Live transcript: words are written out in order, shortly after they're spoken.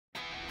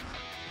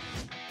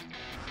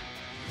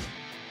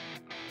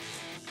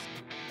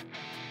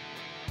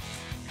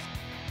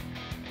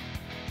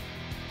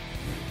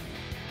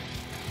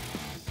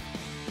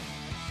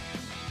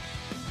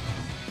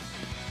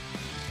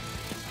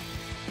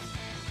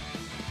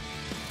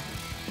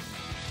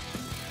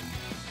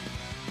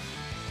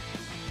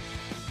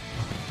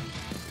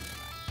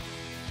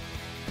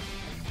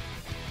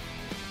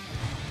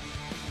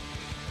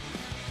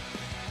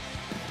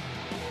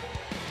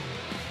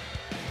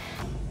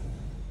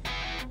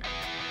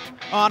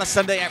On a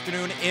Sunday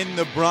afternoon in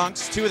the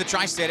Bronx, two of the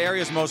tri-state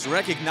area's most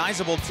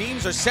recognizable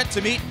teams are set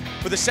to meet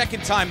for the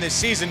second time this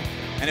season.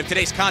 And if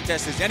today's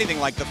contest is anything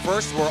like the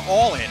first, we're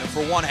all in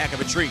for one heck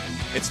of a treat.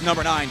 It's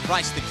number 9,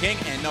 Christ the King,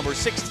 and number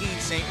 16,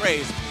 St.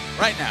 Ray's,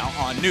 right now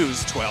on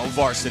News 12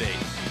 Varsity.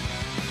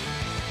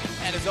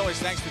 And as always,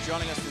 thanks for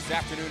joining us this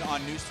afternoon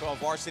on News 12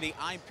 Varsity.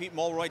 I'm Pete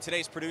Mulroy,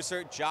 today's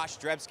producer, Josh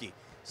Drebsky.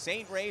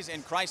 St. Ray's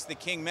and Christ the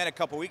King met a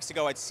couple weeks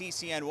ago at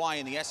CCNY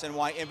in the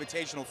SNY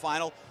Invitational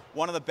Final.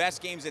 One of the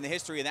best games in the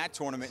history of that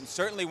tournament, and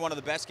certainly one of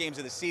the best games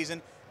of the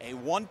season. A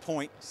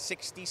 1-point,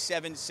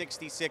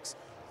 67-66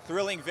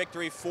 thrilling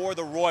victory for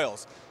the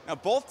Royals. Now,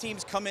 both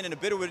teams come in a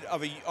bit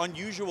of an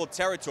unusual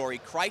territory.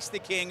 Christ the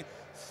King,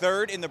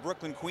 3rd in the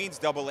Brooklyn Queens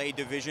AA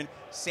division.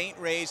 St.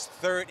 Ray's,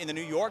 3rd in the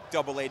New York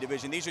AA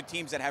division. These are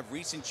teams that have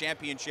recent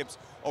championships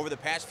over the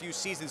past few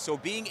seasons. So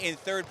being in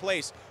 3rd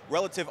place,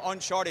 relative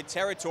uncharted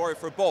territory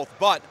for both.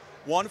 But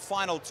one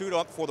final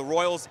tune-up for the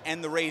Royals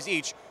and the Rays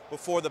each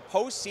before the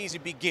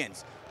postseason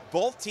begins.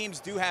 Both teams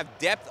do have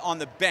depth on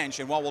the bench,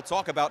 and while we'll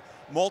talk about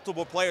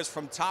multiple players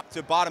from top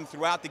to bottom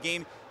throughout the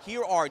game,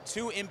 here are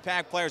two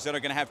impact players that are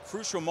going to have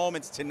crucial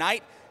moments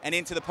tonight and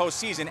into the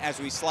postseason as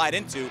we slide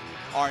into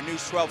our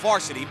News 12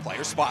 Varsity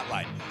Player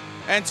Spotlight.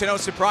 And to no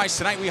surprise,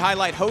 tonight we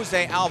highlight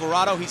Jose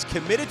Alvarado. He's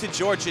committed to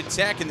Georgia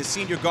Tech in the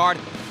senior guard,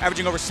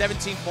 averaging over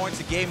 17 points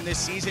a game this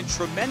season.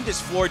 Tremendous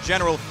floor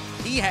general.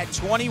 He had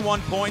 21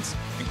 points,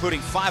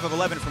 including 5 of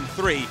 11 from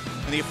 3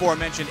 in the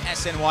aforementioned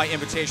SNY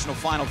Invitational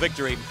Final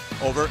victory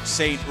over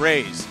St.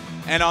 Ray's.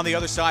 And on the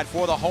other side,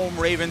 for the home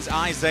Ravens,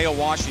 Isaiah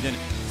Washington,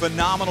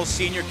 phenomenal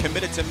senior,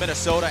 committed to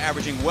Minnesota,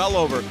 averaging well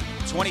over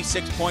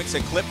 26 points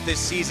a clip this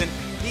season.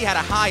 He had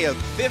a high of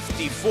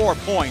 54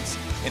 points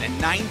in a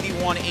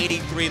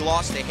 91-83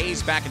 loss to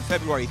Hayes back in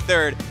February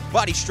 3rd,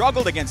 but he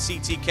struggled against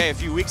CTK a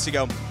few weeks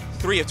ago,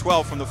 3 of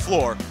 12 from the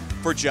floor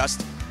for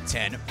just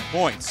 10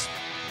 points.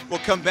 We'll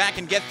come back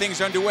and get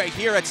things underway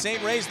here at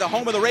St. Ray's, the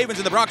home of the Ravens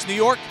in the Bronx, New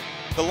York.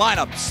 The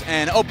lineups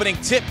and opening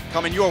tip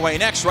coming your way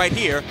next right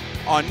here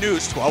on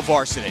News 12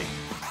 Varsity.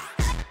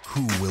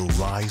 Who will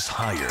rise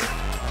higher,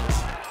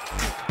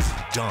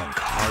 dunk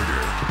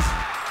harder,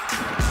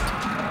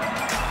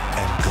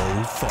 and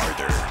go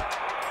farther?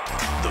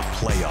 The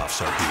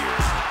playoffs are here.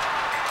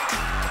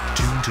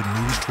 Tune to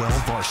News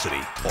 12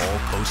 Varsity all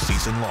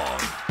postseason long.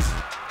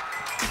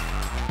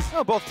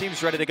 Well, both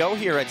teams ready to go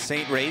here at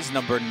St. Ray's.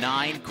 Number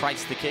 9,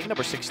 Christ the King.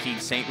 Number 16,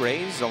 St.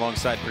 Ray's.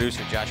 Alongside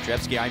producer Josh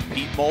Drebsky, I'm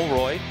Pete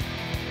Mulroy.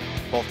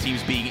 Both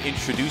teams being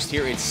introduced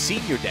here. It's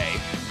senior day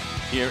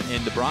here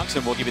in the Bronx,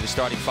 and we'll give you the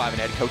starting 5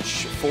 and head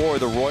coach for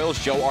the Royals,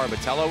 Joe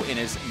Arbitello, in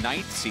his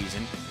 9th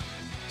season.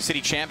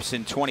 City champs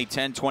in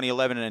 2010,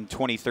 2011, and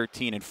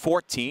 2013 and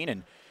 14.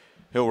 And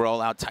he'll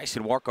roll out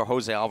Tyson Walker,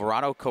 Jose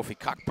Alvarado, Kofi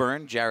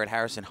Cockburn, Jared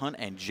Harrison Hunt,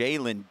 and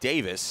Jalen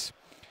Davis.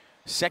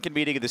 Second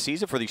meeting of the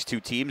season for these two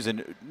teams,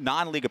 and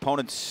non-league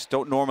opponents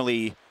don't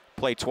normally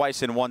play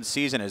twice in one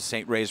season, as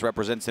St. Ray's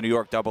represents the New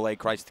York AA,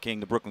 Christ the King,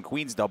 the Brooklyn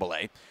Queens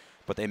AA.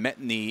 But they met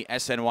in the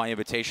SNY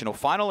Invitational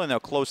Final, and they'll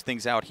close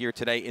things out here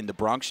today in the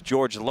Bronx.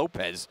 George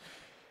Lopez,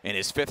 in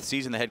his 5th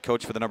season, the head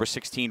coach for the number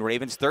 16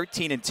 Ravens,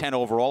 13-10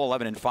 overall,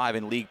 11-5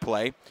 in league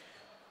play.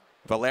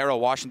 Valero,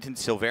 Washington,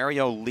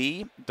 Silverio,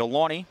 Lee,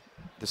 Deloney,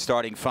 the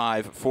starting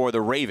 5 for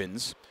the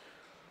Ravens.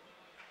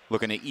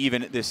 Looking to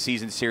even this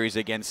season series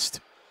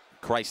against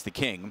Christ the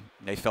King.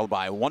 They fell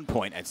by 1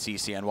 point at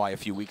CCNY a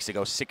few weeks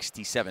ago,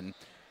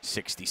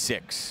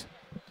 67-66.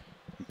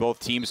 Both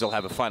teams will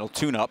have a final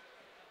tune-up.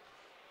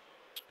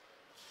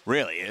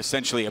 Really,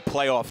 essentially a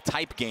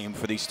playoff-type game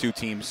for these two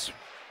teams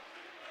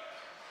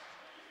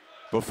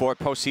before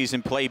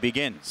postseason play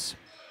begins.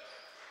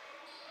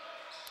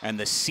 And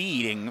the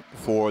seeding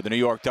for the New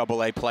York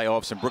AA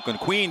playoffs and Brooklyn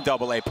Queen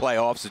AA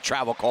playoffs, the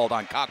travel called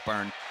on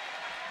Cockburn,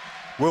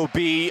 will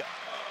be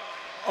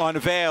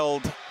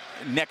unveiled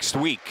next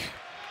week.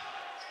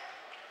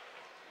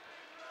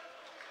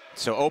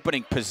 So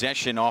opening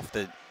possession off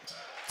the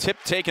tip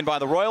taken by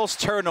the Royals.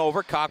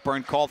 Turnover.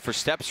 Cockburn called for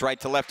steps. Right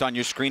to left on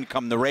your screen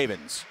come the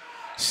Ravens.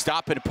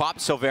 Stop and pop.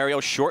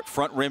 Silverio. Short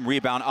front rim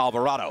rebound.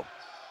 Alvarado.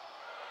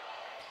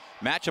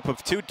 Matchup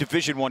of 2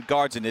 Division I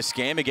guards in this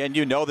game. Again,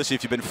 you know this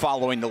if you've been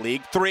following the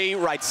league. 3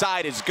 right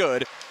side is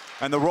good.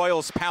 And the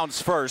Royals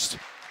pounds first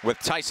with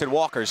Tyson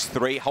Walker's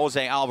 3.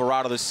 Jose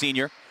Alvarado, the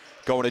senior,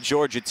 going to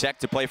Georgia Tech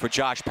to play for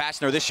Josh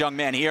Pastner. This young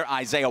man here,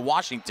 Isaiah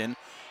Washington,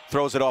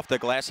 throws it off the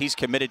glass. He's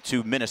committed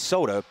to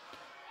Minnesota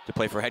to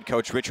play for head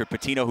coach Richard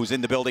Pitino, who's in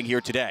the building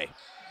here today.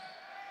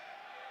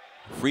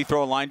 Free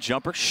throw line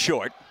jumper,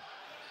 short.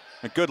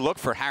 A good look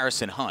for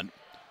Harrison Hunt.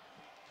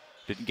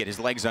 Didn't get his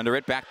legs under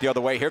it. Back the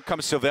other way. Here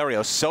comes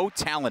Silverio. So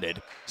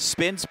talented.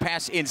 Spins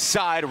pass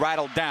inside,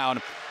 rattled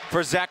down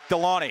for Zach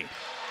Deloney.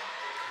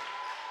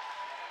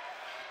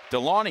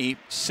 Deloney,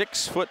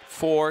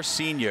 6'4"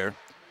 senior.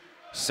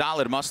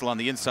 Solid muscle on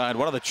the inside.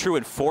 One of the true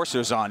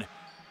enforcers on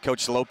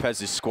Coach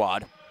Lopez's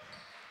squad.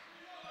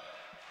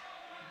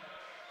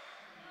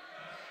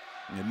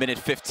 A minute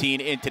 15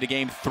 into the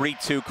game,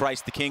 3-2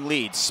 Christ the King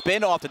leads.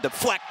 Spin off the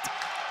deflect,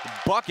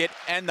 bucket,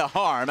 and the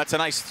harm. That's a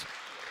nice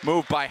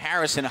Moved by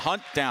Harrison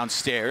Hunt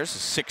downstairs,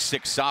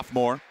 6'6"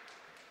 sophomore,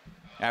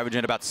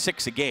 averaging about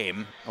 6 a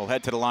game. Will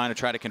head to the line to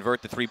try to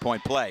convert the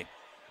three-point play.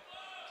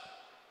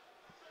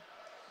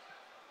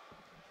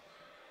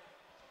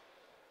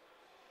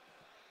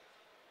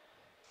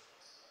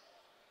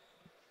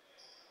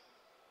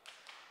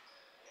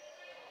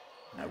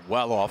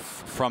 Well off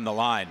from the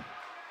line.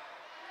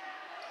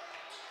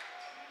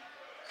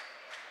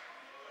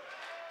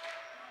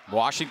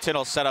 Washington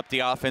will set up the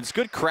offense.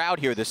 Good crowd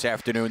here this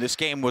afternoon. This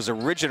game was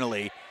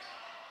originally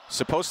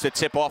supposed to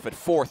tip off at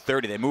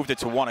 4:30. They moved it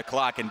to 1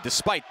 o'clock, and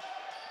despite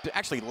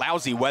actually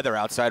lousy weather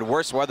outside,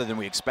 worse weather than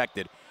we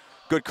expected,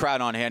 good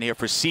crowd on hand here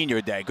for senior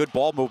day. Good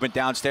ball movement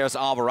downstairs,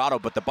 Alvarado,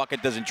 but the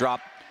bucket doesn't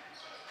drop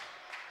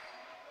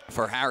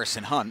for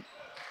Harrison Hunt.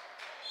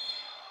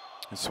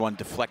 This one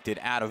deflected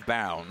out of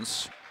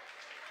bounds.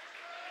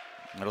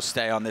 It'll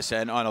stay on this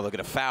end. Oh no, look at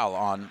a foul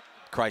on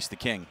Christ the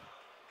King.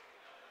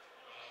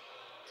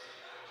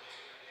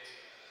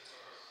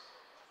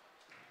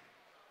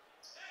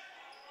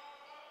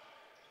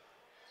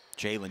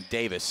 Jalen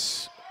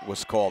Davis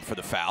was called for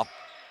the foul.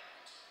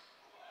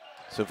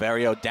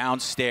 Silverio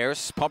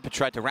downstairs. Pumper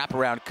tried to wrap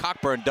around.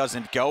 Cockburn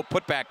doesn't go.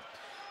 Putback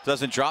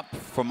doesn't drop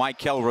for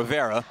Michael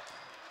Rivera.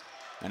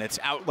 And it's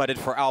outletted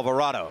for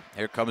Alvarado.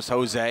 Here comes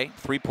Jose.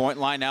 Three-point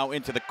line now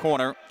into the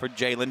corner for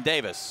Jalen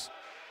Davis.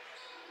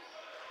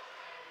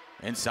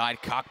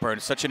 Inside Cockburn,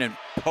 such an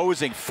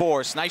imposing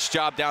force. Nice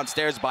job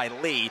downstairs by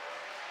Lee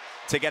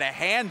to get a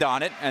hand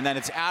on it, and then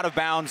it's out of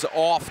bounds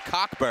off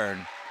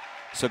Cockburn.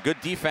 So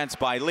good defense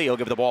by Lee. He'll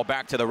give the ball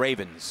back to the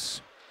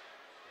Ravens.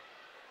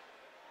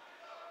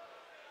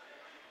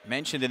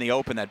 Mentioned in the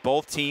open that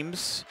both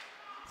teams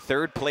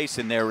third place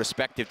in their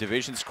respective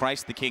divisions.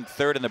 Christ the King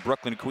third in the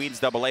Brooklyn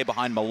Queens AA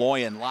behind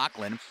Malloy and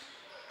Laughlin.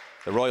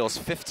 The Royals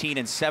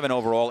 15-7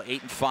 overall,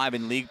 8-5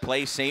 in league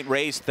play. St.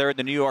 Ray's third in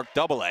the New York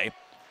AA.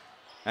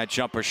 That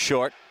jumper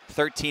short,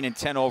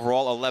 13-10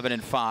 overall,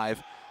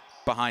 11-5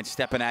 behind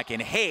Stepanak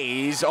and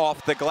Hayes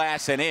off the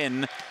glass and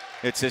in.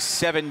 It's a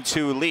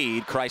 7-2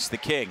 lead, Christ the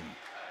King.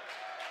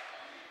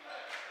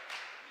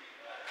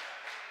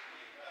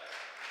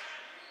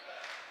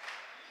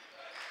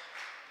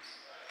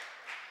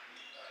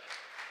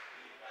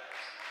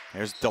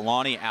 There's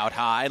Deloney out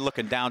high,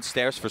 looking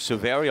downstairs for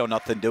Silverio,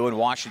 nothing doing.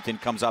 Washington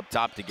comes up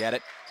top to get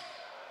it.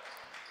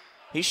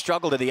 He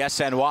struggled at the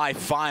SNY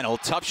final.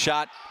 Tough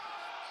shot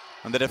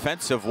on the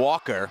defensive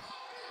Walker.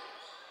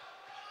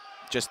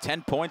 Just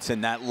 10 points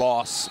in that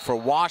loss for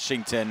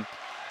Washington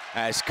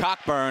as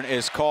Cockburn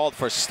is called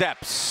for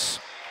steps.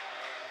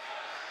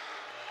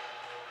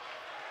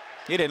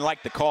 He didn't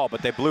like the call,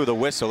 but they blew the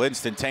whistle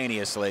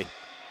instantaneously.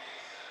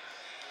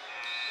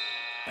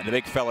 And the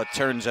big fella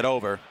turns it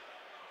over.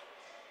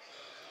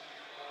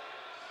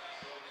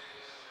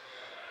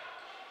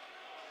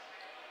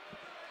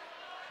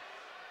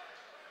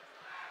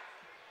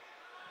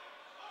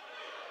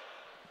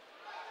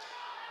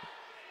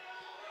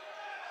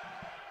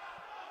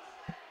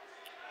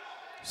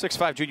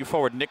 .65 junior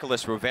forward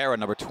Nicholas Rivera,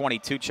 number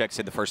 22, checks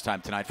in the first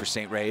time tonight for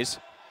St. Ray's.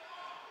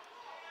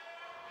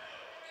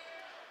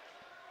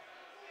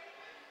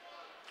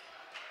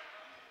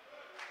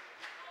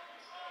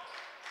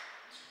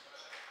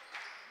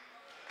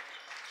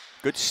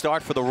 Good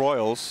start for the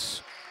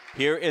Royals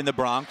here in the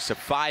Bronx, a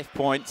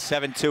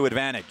 5.72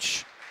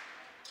 advantage.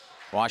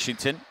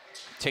 Washington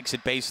takes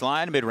it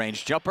baseline,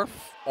 mid-range jumper,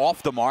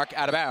 off the mark,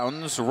 out of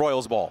bounds,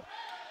 Royals ball.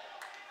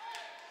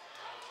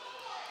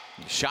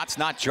 Shots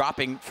not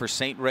dropping for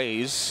St.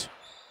 Ray's,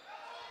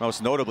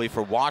 most notably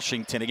for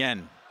Washington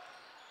again.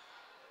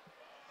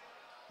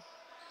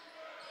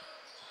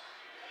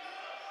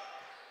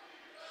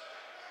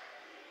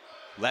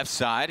 Left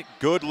side,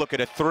 good look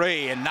at a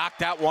three and knocked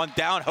that one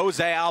down.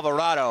 Jose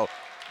Alvarado,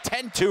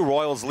 10-2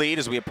 Royals lead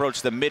as we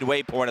approach the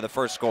midway point of the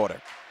first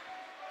quarter.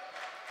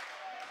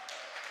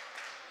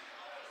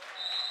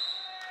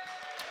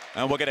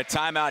 And we'll get a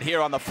timeout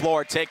here on the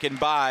floor taken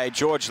by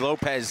George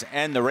Lopez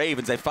and the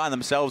Ravens. They find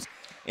themselves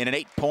in an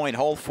 8-point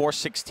hole,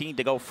 4:16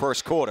 to go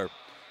first quarter.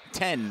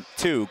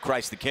 10-2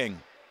 Christ the King.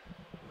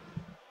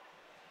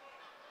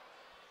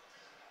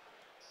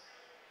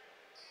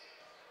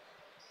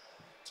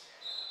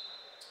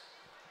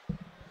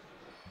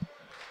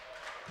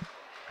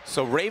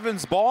 So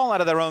Ravens ball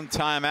out of their own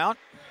timeout.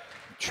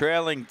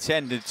 Trailing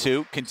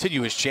 10-2.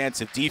 Continuous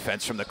chance of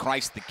defense from the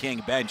Christ the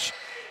King bench.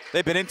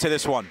 They've been into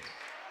this one.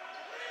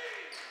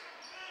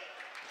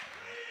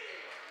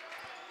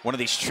 One of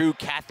these true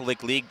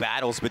Catholic League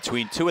battles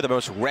between two of the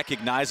most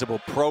recognizable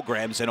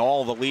programs in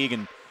all of the league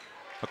and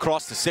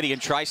across the city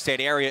and tri-state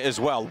area as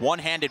well.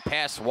 One-handed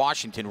pass,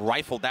 Washington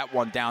rifled that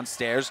one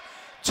downstairs.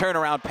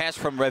 Turnaround pass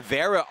from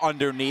Rivera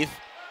underneath.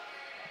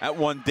 That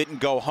one didn't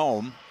go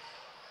home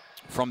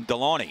from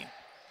Deloney.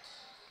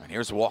 And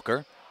here's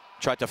Walker.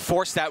 Tried to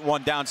force that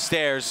one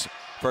downstairs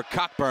for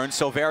Cockburn.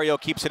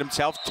 Silverio keeps it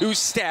himself. 2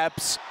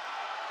 steps.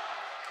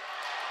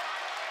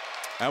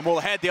 And we'll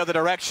head the other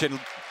direction.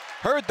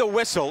 Heard the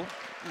whistle,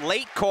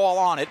 late call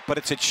on it, but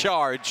it's a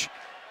charge.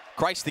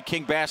 Christ the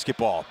King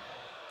basketball.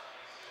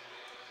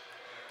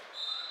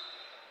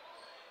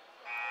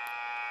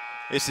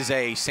 This is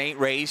a St.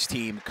 Ray's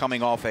team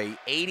coming off a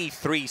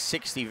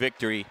 83-60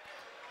 victory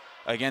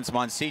against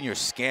Monsignor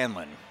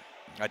Scanlon,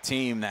 a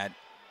team that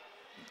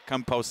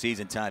come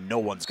postseason time no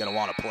one's going to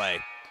want to play.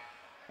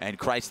 And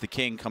Christ the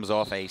King comes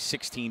off a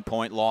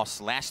 16-point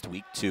loss last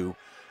week to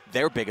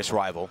their biggest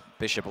rival,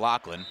 Bishop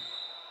Loughlin.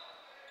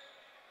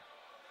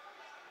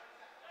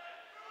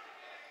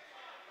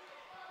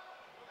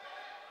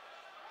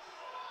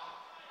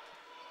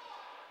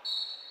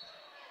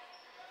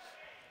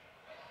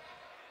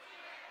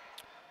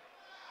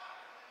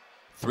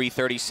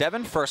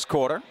 .337 first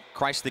quarter,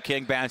 Christ the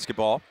King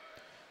basketball.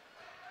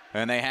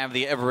 And they have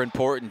the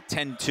ever-important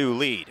 10-2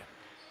 lead.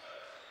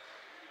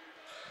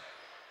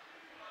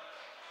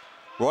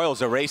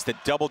 Royals erased a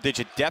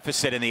double-digit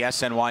deficit in the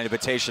SNY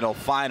Invitational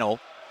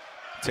Final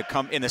to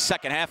come in the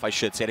second half, I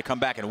should say, to come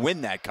back and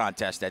win that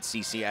contest at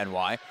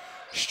CCNY.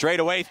 Straight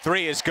away,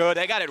 three is good.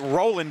 They got it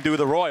rolling through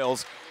the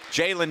Royals.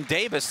 Jalen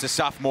Davis, the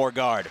sophomore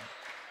guard.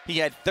 He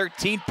had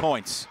 13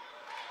 points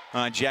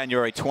on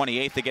January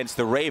 28th against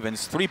the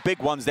Ravens. Three big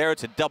ones there.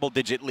 It's a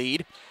double-digit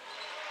lead.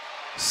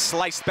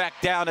 Sliced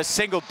back down to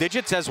single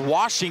digits as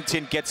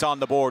Washington gets on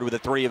the board with a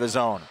three of his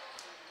own.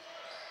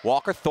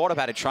 Walker thought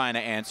about it, trying to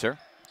answer.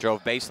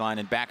 Drove baseline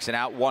and backs it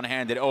out,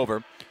 one-handed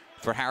over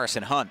for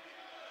Harrison Hunt.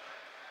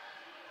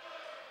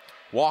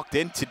 Walked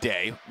in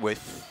today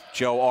with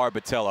Joe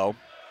Arbitello.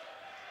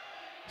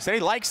 Said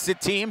he likes the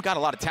team, got a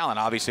lot of talent,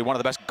 obviously. One of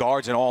the best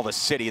guards in all the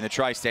city, in the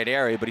tri-state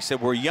area. But he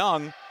said, we're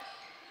young,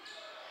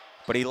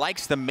 but he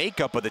likes the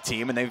makeup of the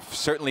team, and they've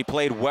certainly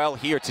played well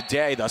here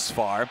today thus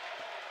far.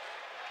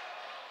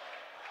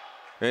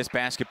 This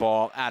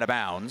basketball out of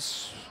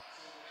bounds.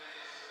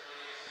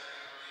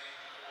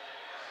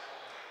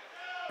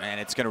 And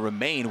it's going to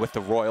remain with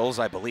the Royals,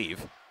 I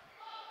believe.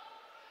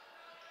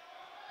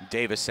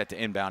 Davis set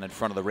to inbound in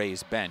front of the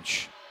Rays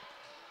bench.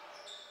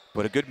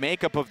 But a good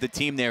makeup of the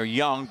team. They're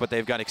young, but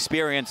they've got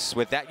experience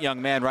with that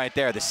young man right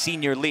there, the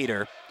senior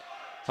leader,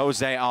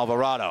 Jose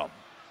Alvarado.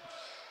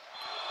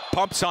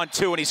 Pumps on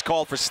two, and he's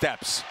called for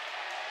steps.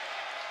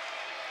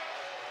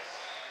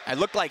 It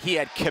looked like he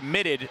had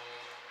committed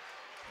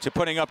to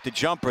putting up the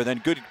jumper. Then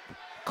good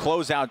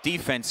closeout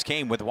defense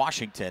came with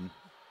Washington.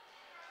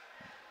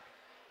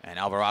 And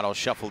Alvarado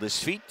shuffled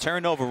his feet,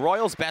 turned over.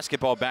 Royals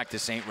basketball back to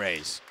St.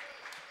 Ray's.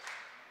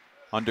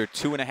 Under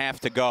 2.5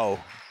 to go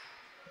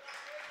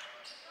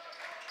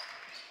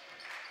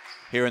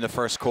here in the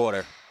first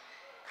quarter.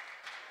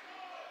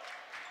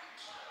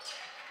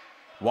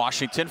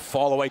 Washington,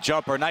 fall away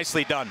jumper,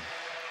 nicely done.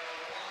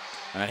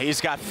 And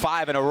he's got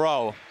 5 in a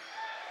row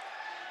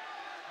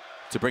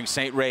to bring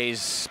St.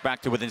 Ray's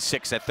back to within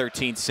 6 at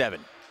 13-7.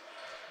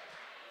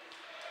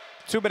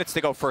 2 minutes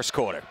to go first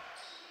quarter.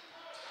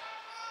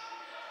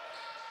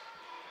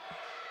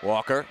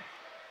 Walker,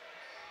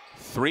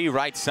 three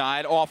right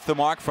side, off the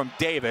mark from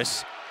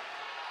Davis.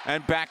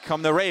 And back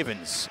come the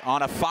Ravens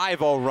on a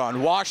 5-0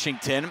 run.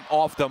 Washington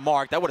off the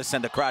mark. That would have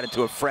sent the crowd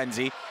into a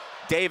frenzy.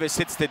 Davis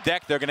hits the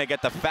deck. They're going to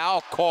get the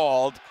foul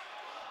called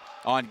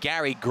on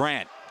Gary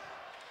Grant.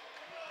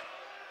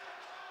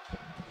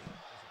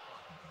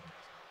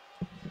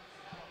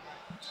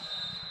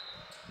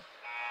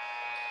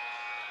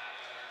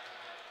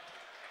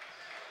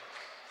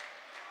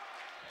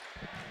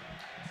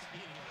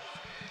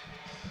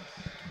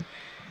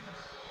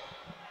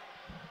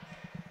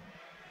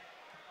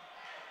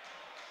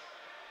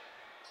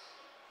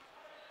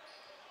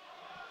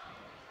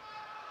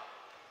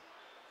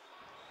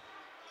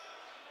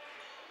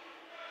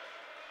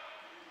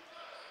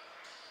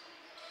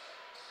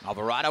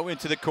 Alvarado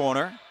into the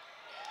corner.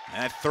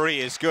 And that three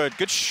is good.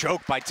 Good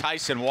choke by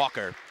Tyson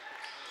Walker.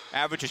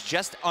 Averages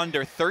just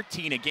under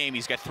 13 a game.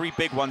 He's got 3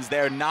 big ones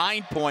there.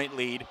 9-point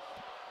lead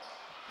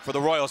for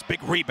the Royals.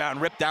 Big rebound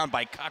ripped down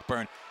by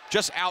Cockburn.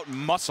 Just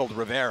out-muscled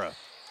Rivera.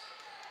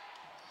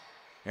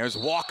 There's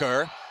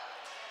Walker.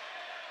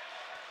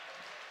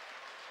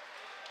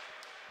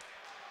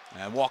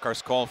 And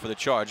Walker's called for the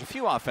charge. A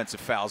few offensive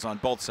fouls on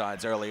both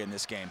sides early in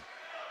this game.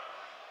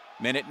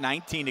 Minute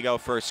 19 to go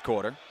first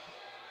quarter.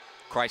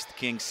 Christ the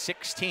King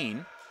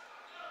 16.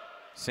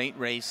 St.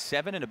 Ray's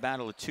 7 in a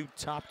battle of 2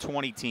 top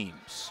 20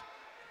 teams.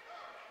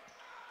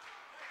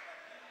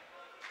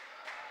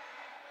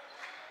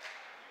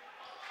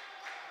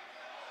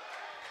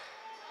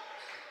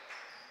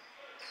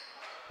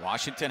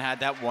 Washington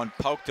had that one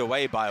poked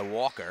away by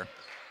Walker.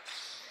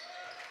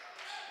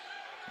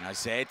 And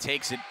Isaiah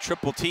takes it,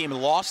 triple team,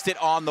 lost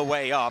it on the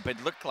way up.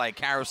 It looked like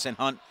Harrison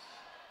Hunt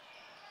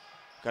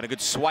got a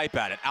good swipe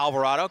at it.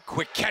 Alvarado,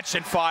 quick catch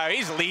and fire.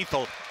 He's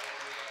lethal.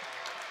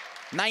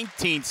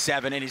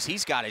 19-7, and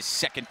he's got his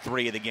second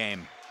 3 of the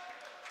game.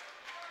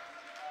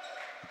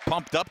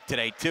 Pumped up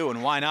today, too,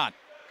 and why not?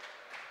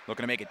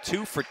 Looking to make it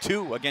 2 for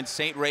 2 against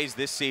St. Ray's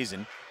this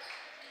season.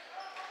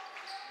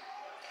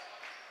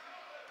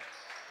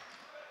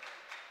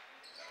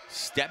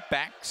 Step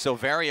back,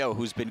 Silverio,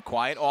 who's been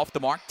quiet, off the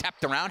mark,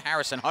 tapped around.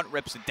 Harrison Hunt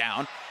rips it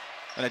down.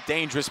 And a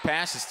dangerous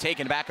pass is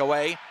taken back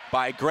away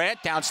by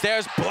Grant.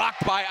 Downstairs,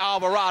 blocked by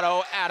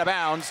Alvarado, out of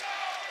bounds.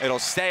 It'll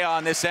stay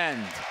on this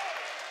end.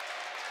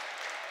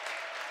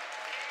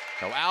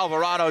 So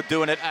Alvarado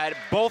doing it at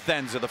both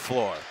ends of the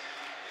floor.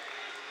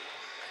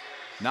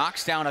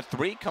 Knocks down a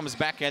three, comes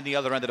back in the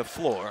other end of the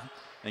floor,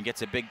 and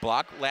gets a big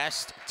block.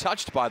 Last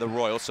touched by the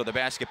Royals, so the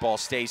basketball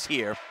stays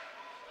here.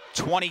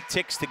 20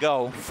 ticks to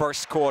go,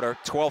 first quarter,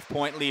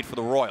 12-point lead for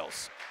the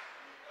Royals.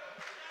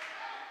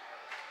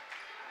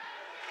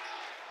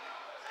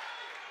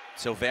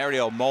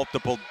 Silverio,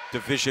 multiple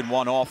Division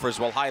I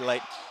offers will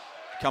highlight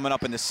coming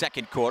up in the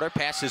second quarter.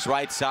 Passes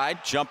right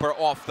side, jumper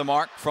off the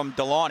mark from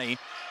Deloney.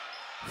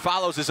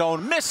 Follows his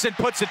own miss and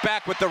puts it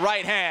back with the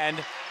right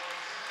hand.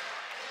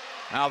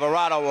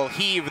 Alvarado will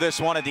heave this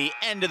one at the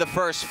end of the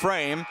first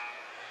frame.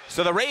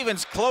 So the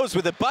Ravens close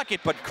with a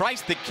bucket, but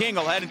Christ the King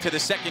will head into the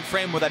second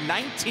frame with a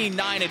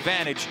 19-9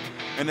 advantage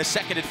in the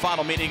second and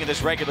final meeting of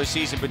this regular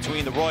season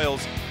between the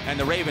Royals and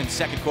the Ravens.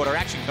 Second quarter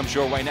action comes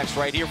your way next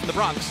right here from the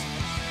Bronx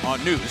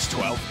on News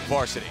 12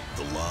 Varsity.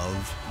 The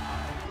love,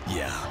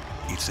 yeah,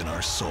 it's in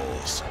our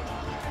souls.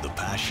 The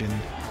passion,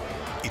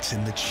 it's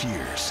in the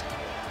cheers.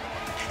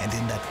 And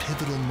in that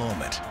pivotal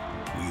moment,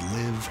 we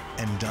live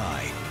and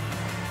die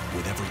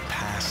with every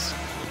pass,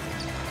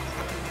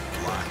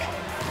 block,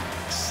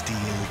 steal,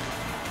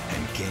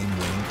 and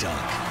game-winning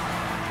dunk.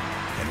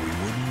 And we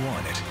wouldn't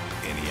want it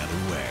any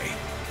other way.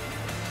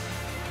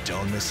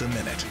 Don't miss a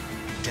minute.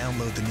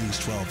 Download the News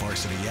 12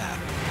 Varsity app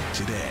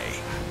today.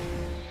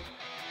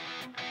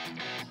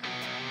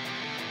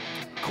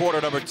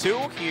 Quarter number 2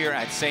 here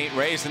at St.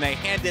 Ray's, and they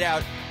handed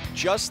out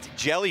just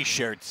jelly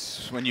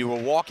shirts when you were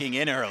walking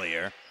in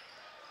earlier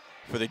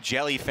for the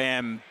Jelly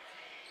Fam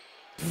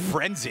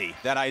frenzy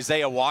that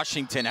Isaiah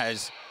Washington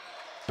has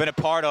been a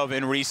part of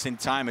in recent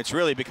time. It's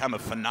really become a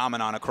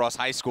phenomenon across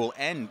high school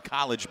and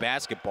college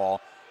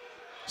basketball,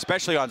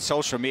 especially on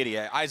social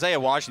media. Isaiah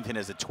Washington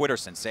is a Twitter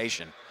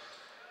sensation,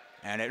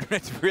 and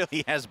it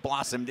really has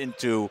blossomed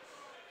into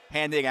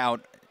handing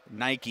out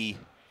Nike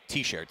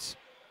t-shirts.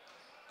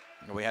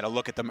 We had a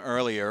look at them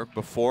earlier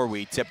before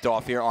we tipped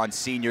off here on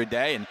Senior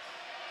Day, and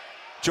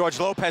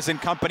George Lopez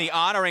and company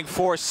honoring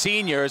 4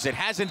 seniors. It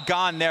hasn't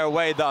gone their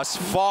way thus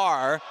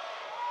far,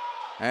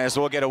 as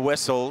we'll get a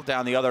whistle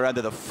down the other end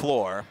of the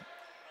floor,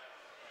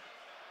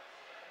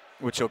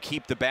 which will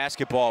keep the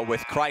basketball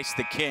with Christ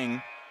the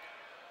King,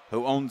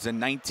 who owns a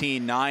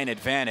 19-9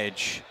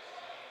 advantage.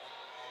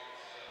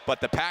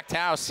 But the packed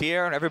house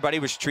here, everybody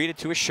was treated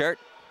to a shirt.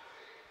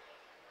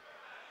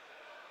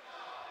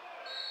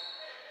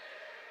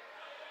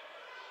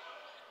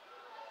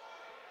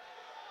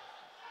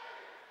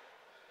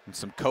 And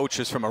some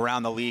coaches from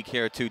around the league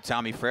here too.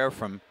 Tommy Frere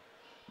from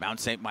Mount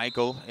St.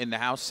 Michael in the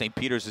house. St.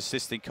 Peter's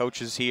assistant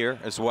coaches here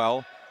as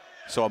well.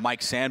 Saw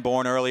Mike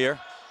Sanborn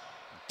earlier.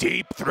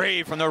 Deep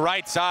three from the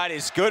right side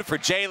is good for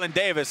Jalen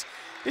Davis.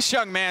 This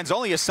young man's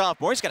only a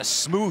sophomore. He's got a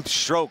smooth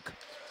stroke.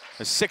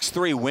 A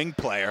 6'3" wing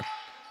player.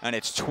 And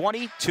it's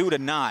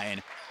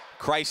 22-9.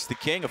 Christ the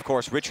King. Of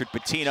course, Richard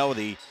Pitino,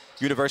 the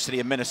University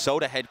of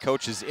Minnesota head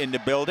coach, is in the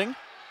building.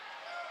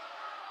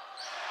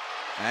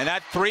 And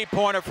that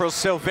three-pointer for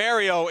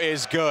Silverio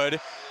is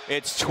good.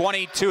 It's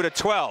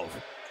 22-12.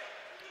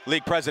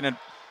 League President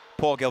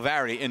Paul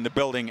Gilvari in the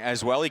building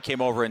as well. He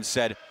came over and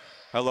said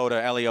hello to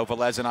Elio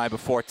Velez and I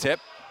before tip.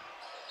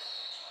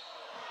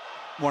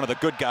 One of the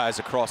good guys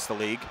across the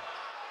league.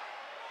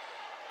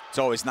 It's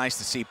always nice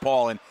to see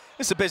Paul. And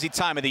it's a busy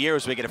time of the year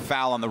as we get a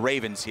foul on the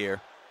Ravens here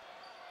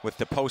with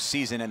the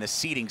postseason and the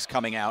seedings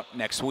coming out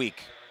next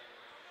week.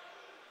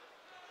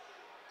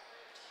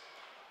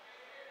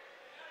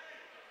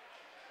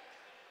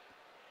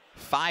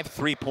 5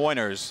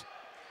 3-pointers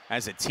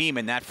as a team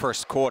in that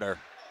first quarter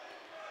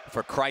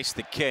for Christ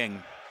the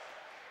King.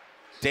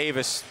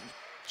 Davis,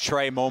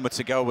 Trey, moments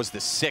ago was the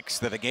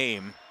 6th of the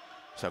game.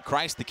 So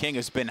Christ the King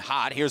has been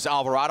hot. Here's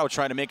Alvarado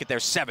trying to make it their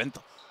 7th.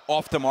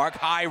 Off the mark,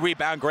 high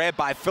rebound grab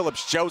by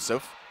Phillips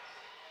Joseph.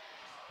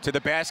 To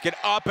the basket,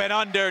 up and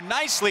under,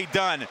 nicely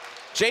done.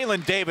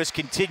 Jalen Davis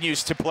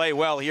continues to play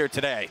well here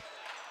today.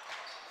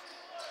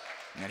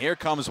 And here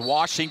comes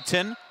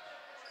Washington.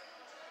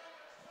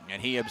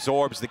 And he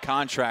absorbs the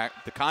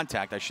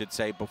contact, I should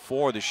say,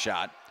 before the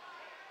shot.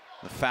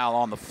 The foul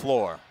on the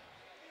floor.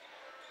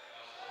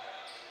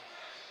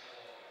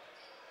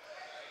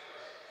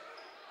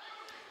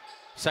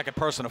 Second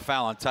personal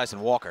foul on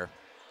Tyson Walker.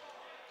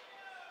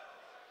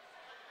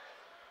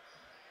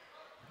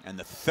 And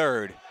the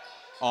third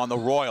on the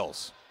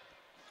Royals.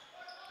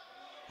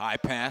 High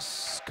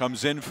pass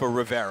comes in for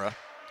Rivera.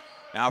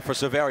 Now for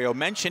Silverio.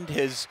 Mentioned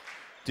his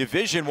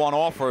Division I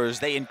offers.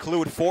 They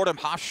include Fordham,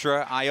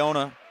 Hofstra,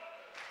 Iona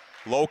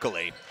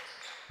locally,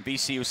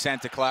 VCU,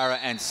 Santa Clara,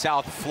 and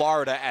South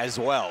Florida as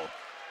well.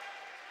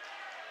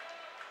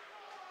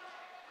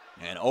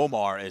 And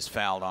Omar is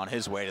fouled on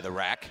his way to the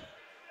rack.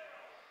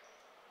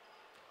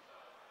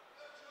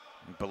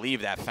 I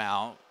believe that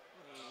foul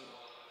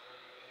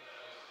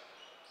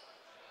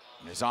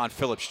is on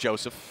Phillips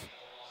Joseph,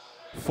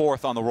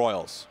 4th on the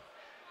Royals.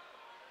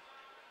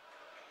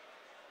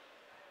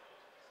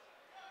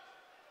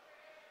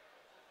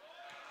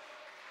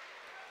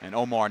 And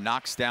Omar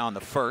knocks down the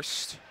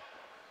first.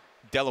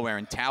 Delaware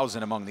and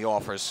Towson among the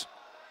offers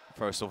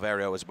for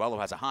Silverio as well, who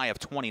has a high of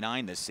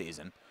 29 this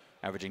season,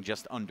 averaging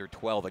just under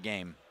 12 a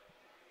game.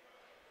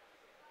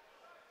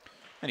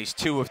 And he's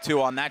 2 of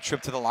 2 on that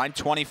trip to the line,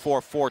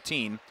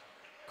 24-14.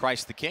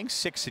 Christ the King,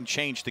 6 and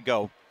change to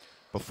go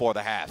before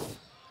the half.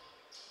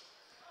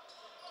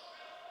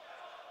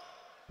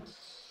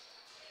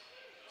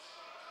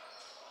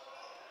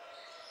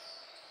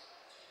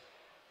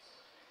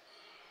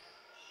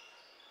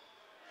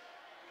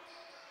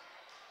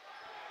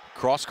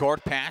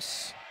 Cross-court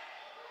pass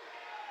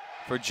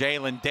for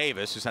Jalen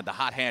Davis, who's had the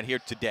hot hand here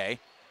today.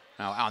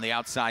 Now on the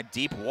outside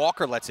deep,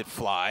 Walker lets it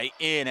fly,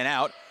 in and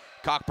out.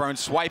 Cockburn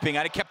swiping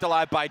at it, kept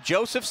alive by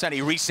Josephs, and he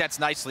resets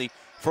nicely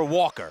for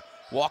Walker.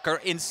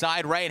 Walker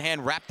inside, right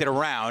hand, wrapped it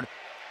around.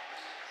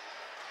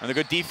 And the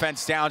good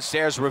defense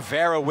downstairs,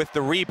 Rivera with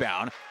the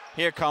rebound.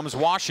 Here comes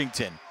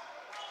Washington.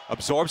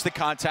 Absorbs the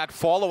contact,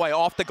 fall away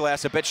off the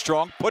glass, a bit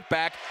strong. Put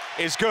back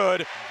is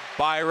good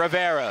by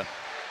Rivera.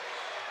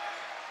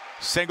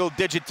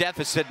 Single-digit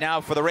deficit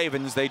now for the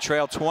Ravens. They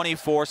trail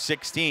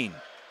 24-16.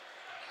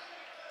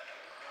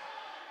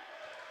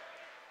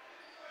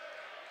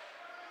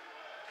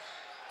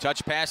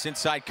 Touch pass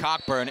inside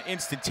Cockburn,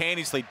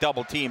 instantaneously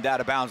double-teamed out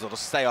of bounds. It'll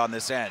stay on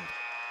this end.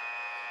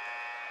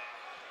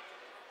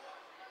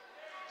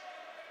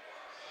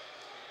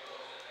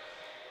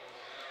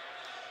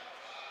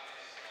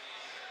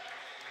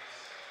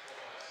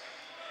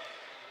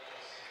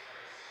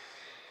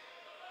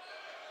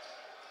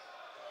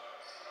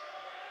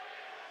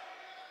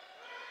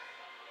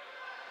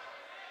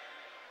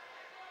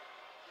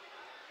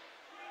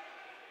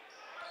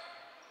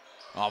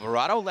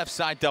 Alvarado, left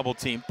side double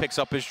team, picks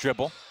up his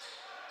dribble.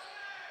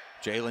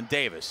 Jalen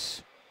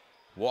Davis.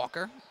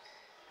 Walker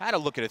had a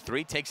look at a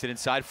three, takes it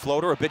inside,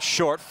 floater a bit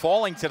short,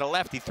 falling to the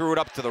left, he threw it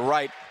up to the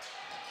right.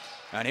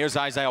 And here's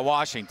Isaiah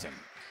Washington.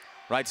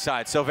 Right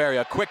side,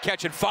 Silverio, quick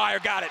catch and fire,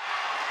 got it.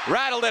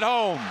 Rattled it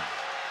home.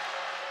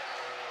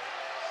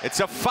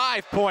 It's a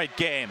 5-point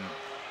game.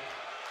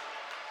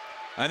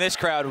 And this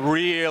crowd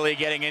really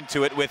getting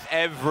into it with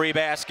every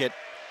basket.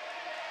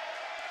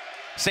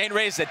 St.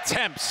 Ray's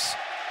attempts.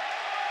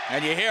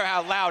 And you hear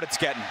how loud it's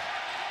getting.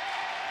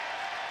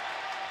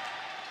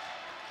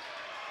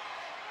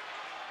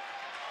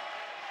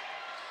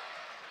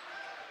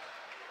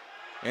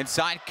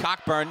 Inside,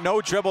 Cockburn, no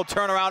dribble,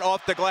 turnaround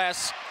off the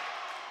glass.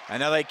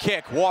 And now they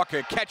kick.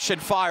 Walker, catch and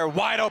fire,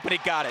 wide open, he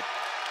got it.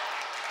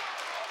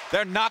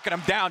 They're knocking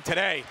him down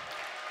today.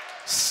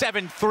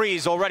 7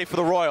 threes already for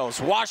the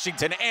Royals.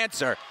 Washington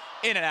answer,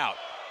 in and out.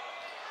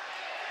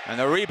 And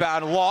the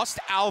rebound lost.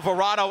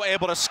 Alvarado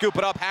able to scoop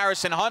it up.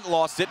 Harrison Hunt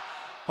lost it.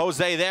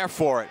 Jose there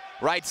for it.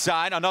 Right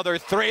side, another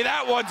three.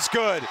 That one's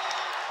good.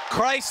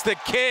 Christ the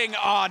King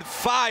on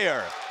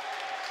fire.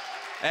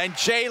 And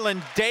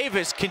Jalen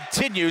Davis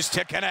continues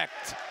to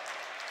connect.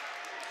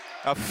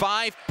 A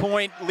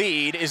 5-point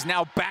lead is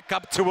now back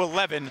up to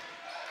 11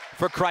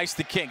 for Christ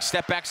the King.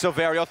 Step back,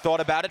 Silverio thought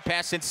about it.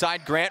 Pass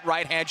inside, Grant,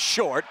 right hand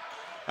short.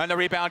 And the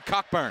rebound,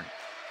 Cockburn.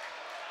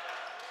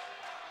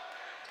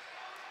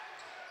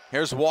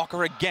 Here's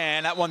Walker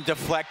again. That one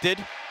deflected.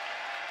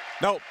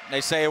 Nope, they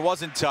say it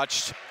wasn't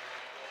touched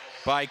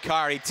by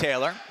Kari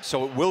Taylor,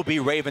 so it will be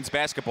Ravens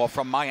basketball.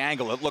 From my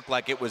angle, it looked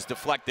like it was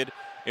deflected.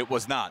 It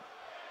was not.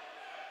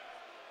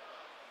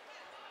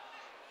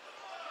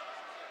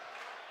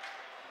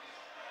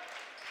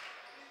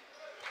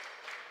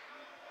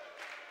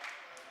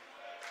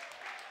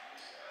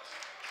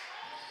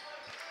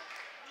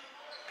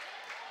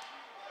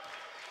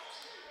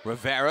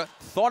 Rivera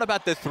thought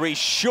about the three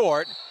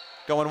short,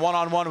 going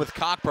one-on-one with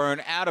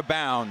Cockburn, out of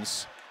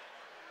bounds.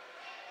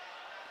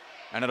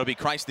 And it'll be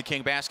Christ the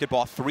King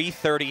basketball,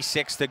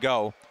 3:36 to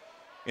go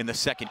in the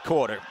second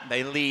quarter.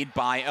 They lead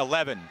by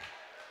 11.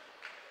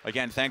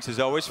 Again, thanks as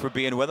always for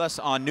being with us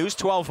on News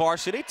 12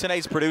 Varsity.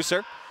 Today's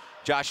producer,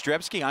 Josh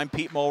Drebsky. I'm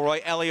Pete Mulroy.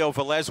 Elio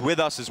Velez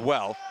with us as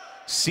well.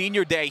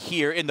 Senior day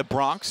here in the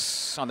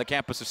Bronx on the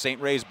campus of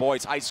St. Ray's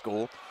Boys High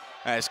School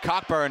as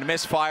Cockburn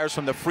misfires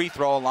from the free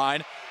throw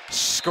line.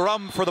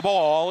 Scrum for the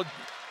ball,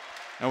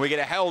 and we get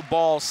a held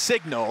ball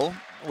signal,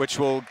 which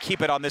will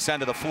keep it on this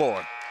end of the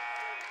floor.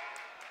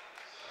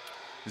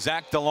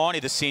 Zach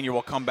Deloney, the senior,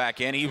 will come back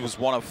in. He was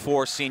one of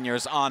 4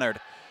 seniors honored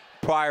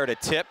prior to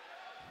tip.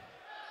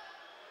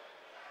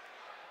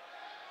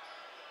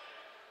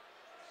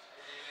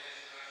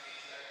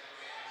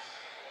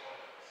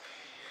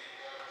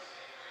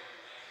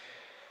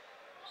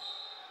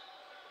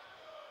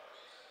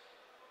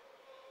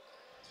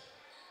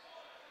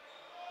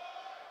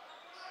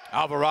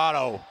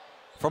 Alvarado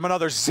from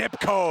another zip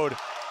code.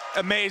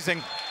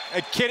 Amazing.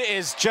 The kid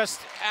is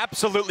just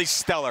absolutely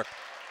stellar.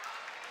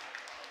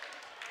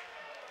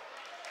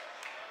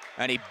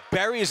 And he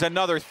buries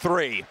another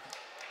three.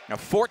 A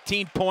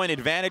 14-point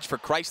advantage for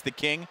Christ the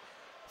King.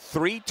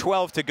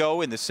 3:12 to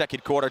go in the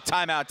second quarter.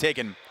 Timeout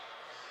taken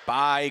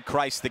by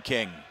Christ the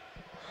King.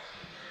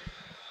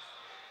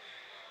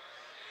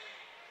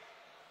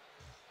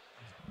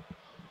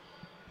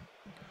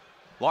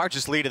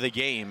 Largest lead of the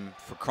game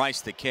for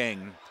Christ the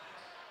King.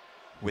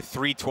 With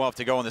 3:12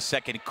 to go in the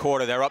second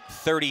quarter, they're up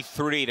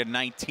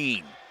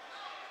 33-19.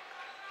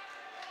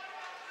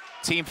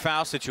 Team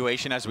foul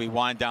situation as we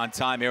wind down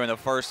time here in the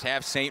first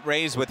half. St.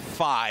 Ray's with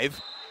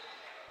 5,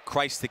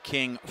 Christ the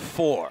King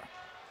 4.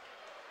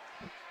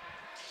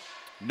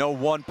 No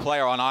one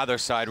player on either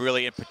side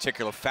really in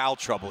particular foul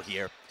trouble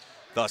here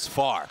thus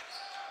far.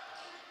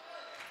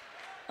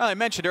 Well, I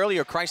mentioned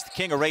earlier, Christ the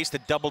King erased a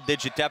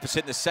double-digit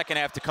deficit in the second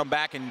half to come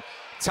back and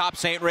top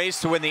St. Ray's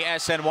to win the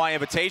SNY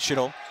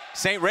Invitational.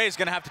 St. Ray's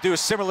going to have to do a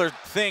similar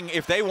thing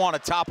if they want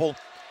to topple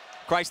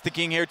Christ the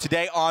King here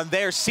today on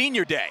their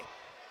senior day.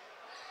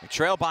 They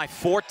trail by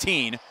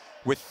 14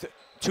 with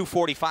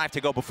 2:45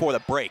 to go before the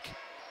break.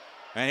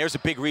 And here's a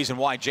big reason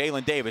why.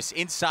 Jalen Davis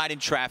inside in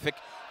traffic,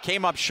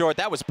 came up short.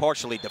 That was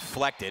partially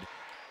deflected.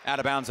 Out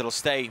of bounds, it'll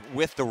stay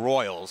with the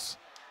Royals.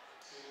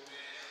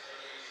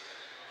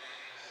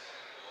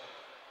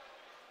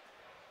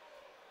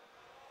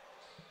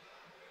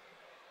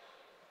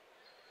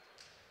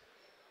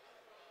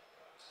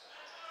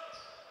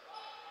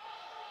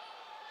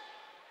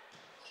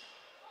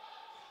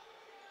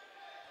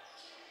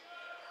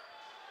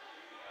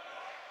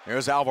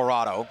 Here's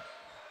Alvarado.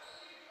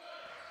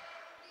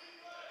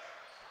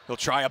 He'll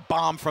try a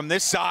bomb from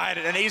this side,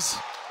 and he's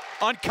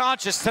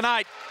unconscious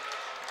tonight.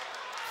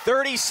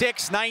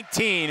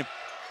 36-19.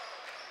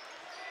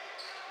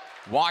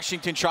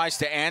 Washington tries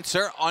to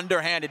answer.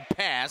 Underhanded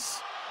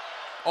pass.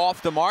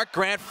 Off the mark.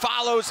 Grant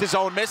follows his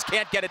own miss.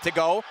 Can't get it to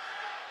go.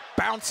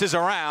 Bounces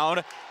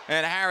around,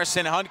 and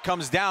Harrison Hunt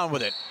comes down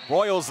with it.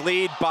 Royals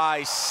lead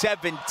by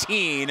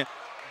 17.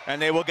 And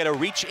they will get a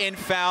reach-in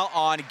foul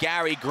on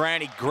Gary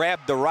Grant. He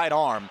grabbed the right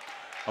arm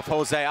of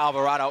Jose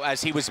Alvarado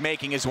as he was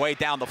making his way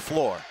down the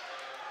floor.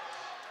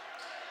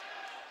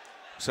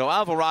 So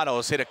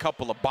Alvarado's hit a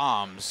couple of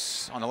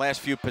bombs on the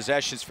last few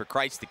possessions for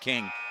Christ the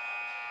King.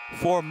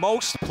 For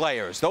most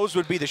players, those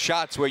would be the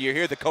shots where you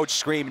hear the coach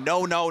scream,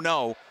 no, no,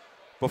 no,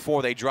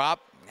 before they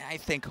drop. I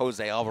think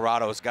Jose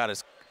Alvarado's got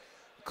as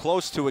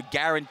close to a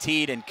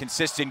guaranteed and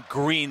consistent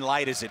green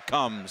light as it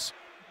comes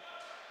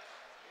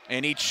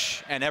in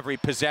each and every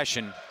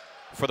possession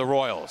for the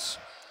Royals.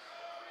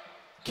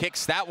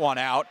 Kicks that one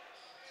out.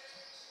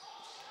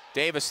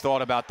 Davis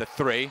thought about the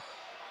 3.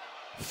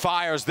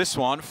 Fires this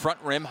one, front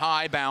rim,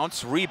 high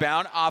bounce,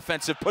 rebound,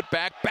 offensive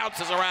putback,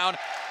 bounces around,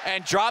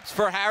 and drops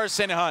for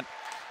Harrison Hunt.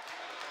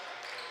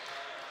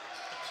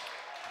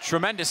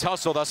 Tremendous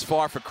hustle thus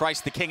far for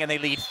Christ the King, and they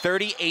lead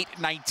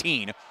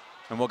 38-19.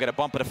 And we'll get a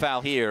bump and a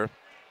foul here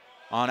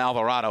on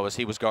Alvarado as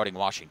he was guarding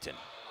Washington.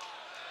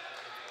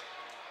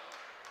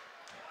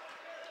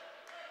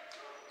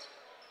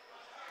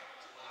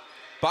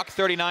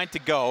 $1:39 to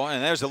go,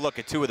 and there's a look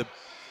at 2 of the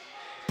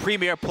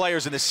premier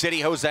players in the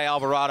city, Jose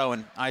Alvarado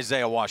and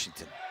Isaiah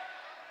Washington.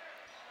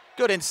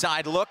 Good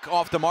inside look,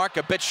 off the mark,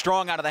 a bit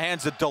strong out of the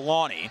hands of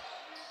Deloney.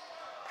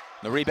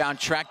 The rebound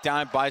tracked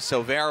down by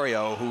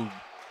Silverio, who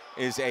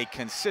is a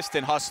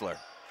consistent hustler.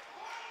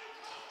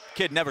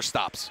 Kid never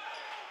stops.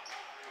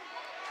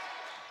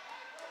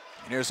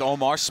 And here's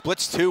Omar,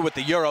 splits 2 with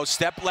the Euro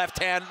step, left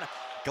hand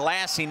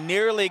glass. He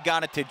nearly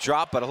got it to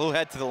drop, but he'll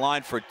head to the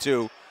line for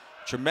 2.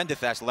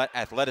 Tremendous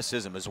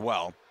athleticism as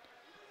well.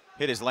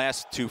 Hit his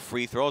last 2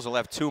 free throws. He'll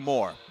have 2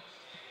 more.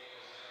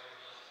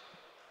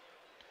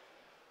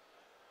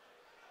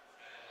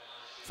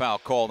 Foul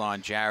called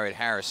on Jared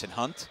Harrison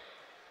Hunt.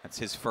 That's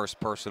his first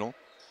personal.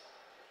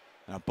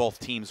 Now both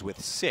teams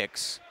with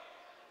 6.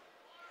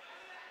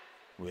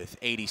 With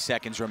 80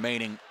 seconds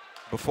remaining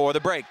before the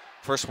break.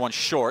 First one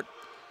short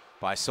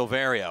by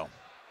Silverio.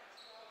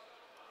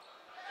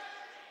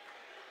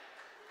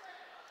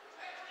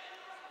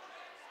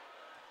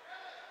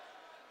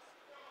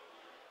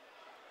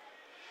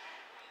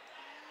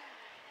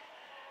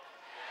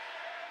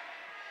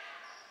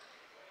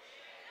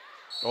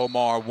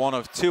 Omar 1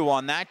 of 2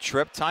 on that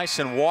trip.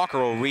 Tyson Walker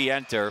will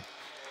re-enter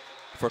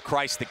for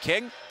Christ the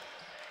King.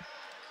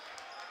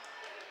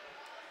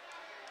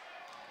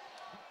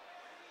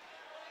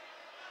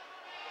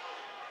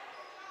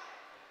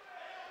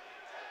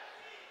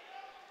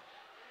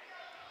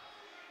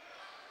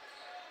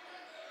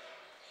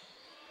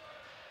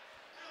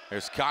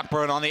 There's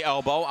Cockburn on the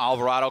elbow.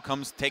 Alvarado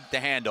comes take the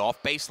handoff.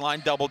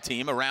 Baseline double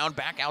team around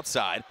back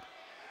outside.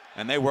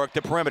 And they work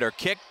the perimeter.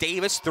 Kick,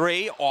 Davis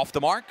 3 off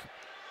the mark.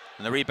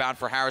 And the rebound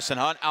for Harrison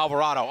Hunt.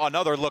 Alvarado,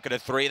 another look at a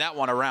 3. That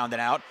one around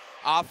and out.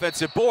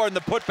 Offensive board and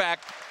the putback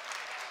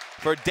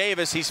for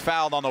Davis. He's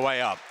fouled on the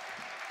way up.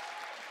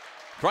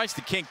 Christ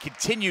the King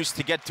continues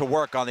to get to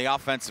work on the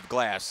offensive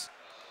glass.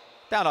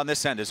 Down on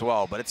this end as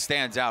well, but it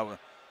stands out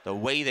the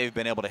way they've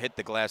been able to hit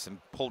the glass and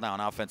pull down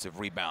offensive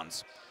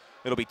rebounds.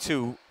 It'll be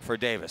 2 for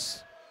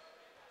Davis.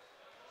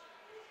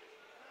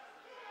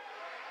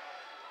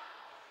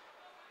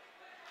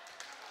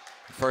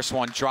 First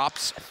one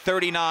drops,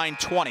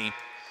 39-20.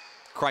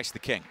 Christ the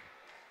King.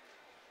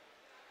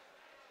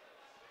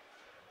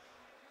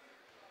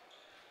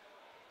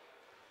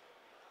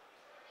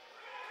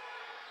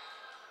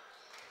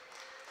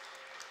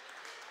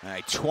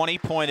 A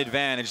 20-point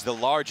advantage, the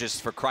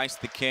largest for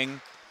Christ the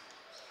King.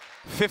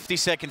 50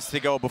 seconds to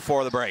go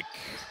before the break.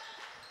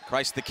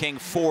 Christ the King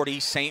 40,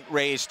 St.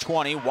 Ray's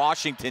 20,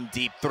 Washington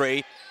deep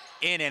 3,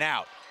 in and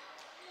out.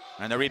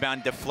 And the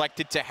rebound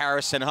deflected to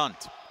Harrison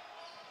Hunt.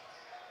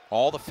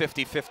 All the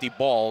 50-50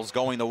 balls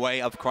going the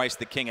way of Christ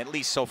the King, at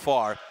least so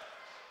far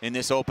in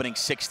this opening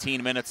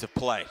 16 minutes of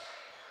play.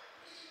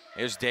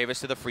 Here's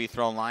Davis to the free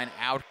throw line.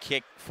 Out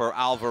kick for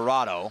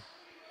Alvarado.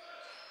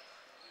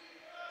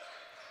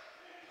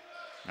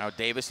 Now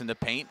Davis in the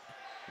paint.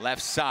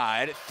 Left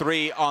side,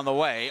 3 on the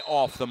way,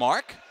 off the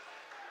mark.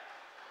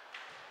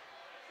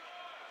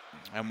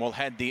 And we'll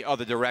head the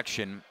other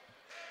direction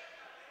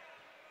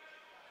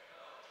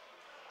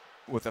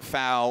with a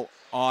foul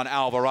on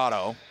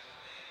Alvarado.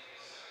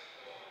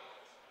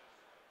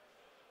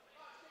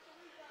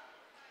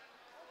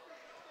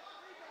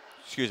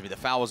 Excuse me, the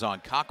foul was on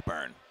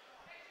Cockburn.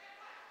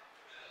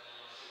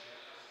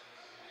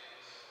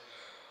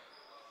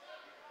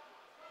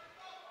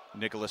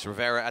 Nicholas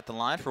Rivera at the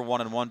line for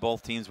 1-and-1,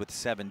 both teams with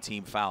 7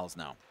 team fouls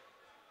now.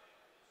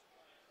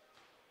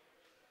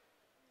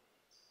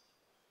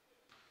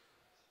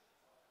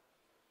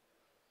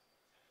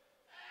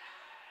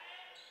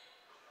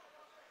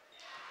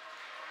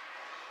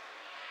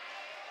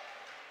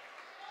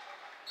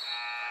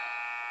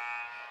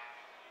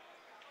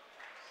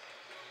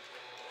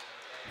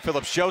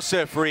 Phillips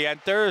Joseph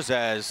re-enters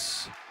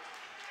as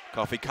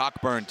Kofi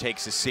Cockburn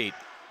takes a seat.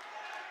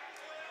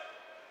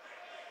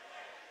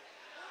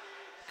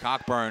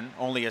 Cockburn,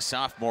 only a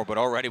sophomore, but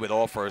already with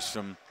offers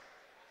from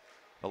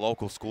the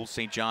local schools,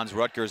 St. John's,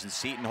 Rutgers, and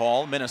Seton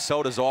Hall.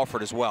 Minnesota's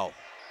offered as well.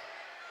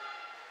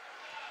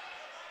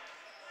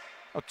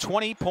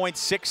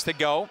 20.6 to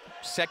go,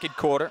 second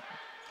quarter.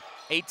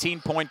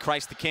 18-point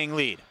Christ the King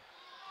lead.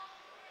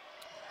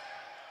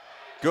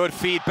 Good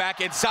feed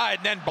back inside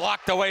and then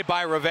blocked away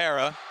by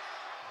Rivera.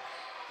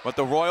 But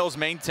the Royals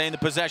maintain the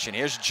possession.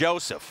 Here's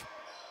Joseph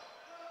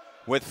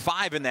with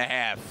 5 in the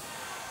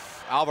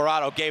half.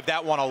 Alvarado gave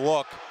that one a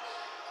look.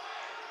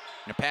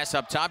 And a pass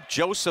up top.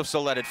 Joseph's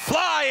will let it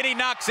fly, and he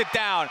knocks it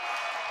down.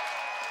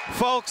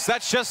 Folks,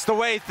 that's just the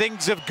way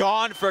things have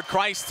gone for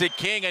Christ the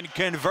King, and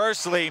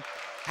conversely,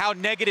 how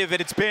negative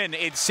it's been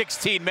in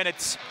 16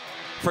 minutes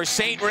for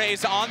St.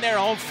 Ray's on their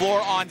home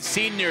floor on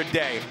senior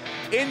day.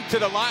 Into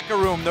the locker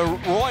room, the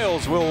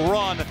Royals will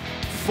run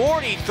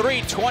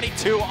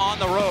 43-22 on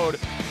the road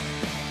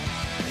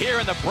here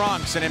in the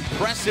Bronx. An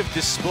impressive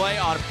display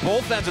on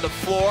both ends of the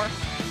floor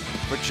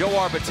for Joe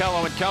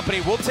Arbitello and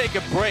company. We'll take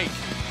a break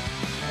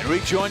and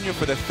rejoin you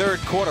for the third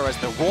quarter as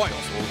the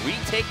Royals will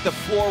retake the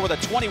floor with a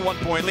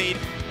 21-point lead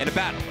in a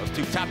battle of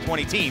 2 top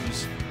 20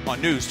 teams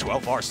on News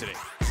 12 Varsity.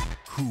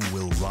 Who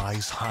will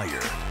rise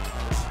higher,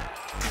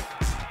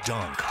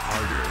 dunk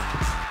harder,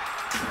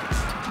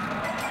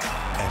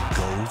 and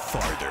go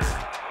farther?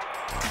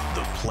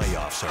 The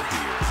playoffs are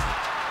here.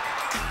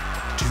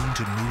 Tune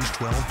to News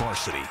 12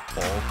 Varsity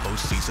all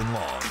postseason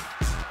long.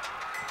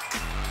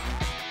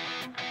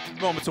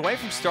 Moments away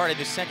from starting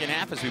the second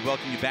half as we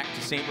welcome you back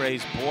to St.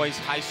 Ray's Boys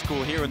High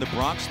School here in the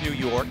Bronx, New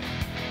York.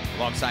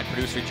 Alongside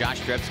producer Josh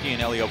Drebsky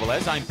and Elio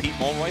Velez, I'm Pete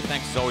Mulroy.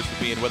 Thanks as always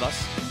for being with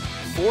us.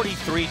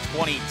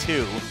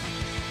 43-22.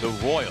 The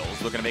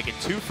Royals looking to make it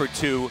 2 for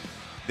 2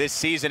 this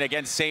season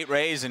against St.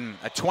 Ray's, and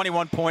a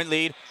 21-point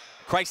lead.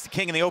 Christ the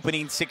King in the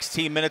opening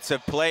 16 minutes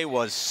of play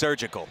was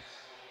surgical.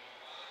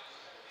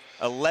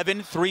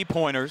 11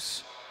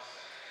 three-pointers.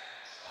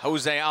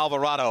 Jose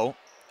Alvarado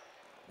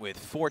with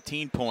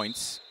 14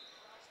 points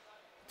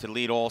to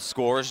lead all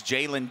scorers.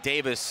 Jalen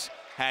Davis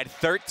had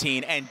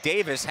 13, and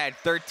Davis had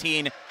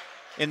 13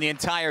 in the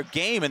entire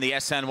game in the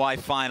SNY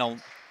final.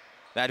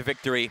 That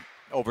victory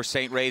over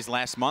St. Ray's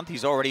last month.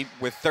 He's already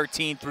with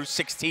 13 through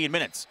 16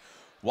 minutes.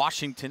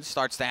 Washington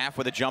starts the half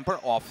with a jumper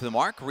off the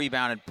mark.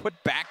 Rebound and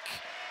put back.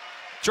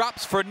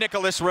 Drops for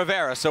Nicholas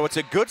Rivera. So it's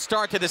a good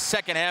start to the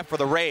second half for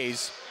the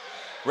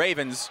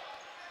Ravens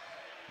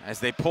as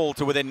they pull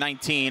to within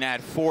 19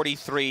 at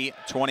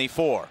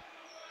 43-24.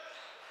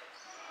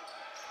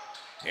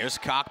 Here's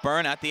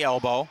Cockburn at the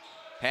elbow.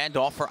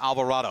 Handoff for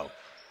Alvarado.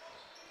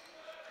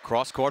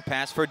 Cross-court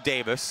pass for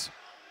Davis.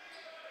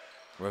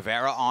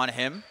 Rivera on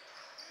him.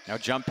 Now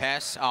jump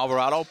pass,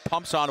 Alvarado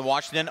pumps on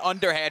Washington.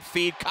 Underhand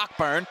feed,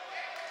 Cockburn.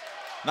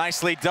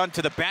 Nicely done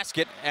to the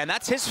basket, and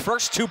that's his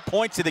first 2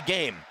 points of the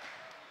game.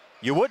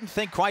 You wouldn't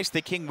think Christ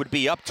the King would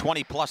be up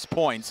 20-plus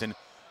points, and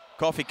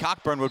Kofi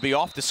Cockburn would be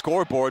off the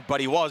scoreboard,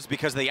 but he was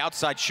because of the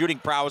outside shooting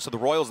prowess of the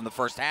Royals in the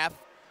first half.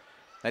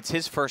 That's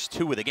his first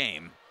 2 of the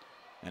game,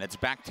 and it's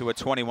back to a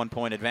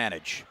 21-point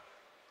advantage.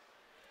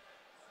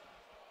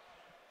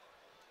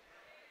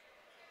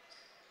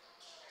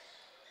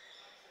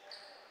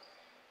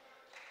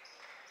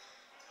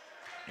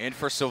 In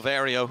for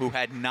Silverio, who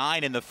had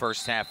 9 in the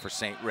first half for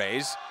St.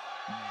 Ray's.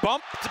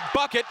 Bumped,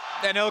 bucket,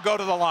 and he'll go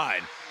to the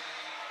line.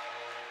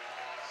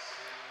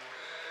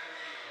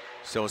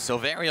 So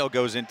Silverio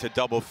goes into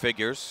double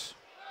figures.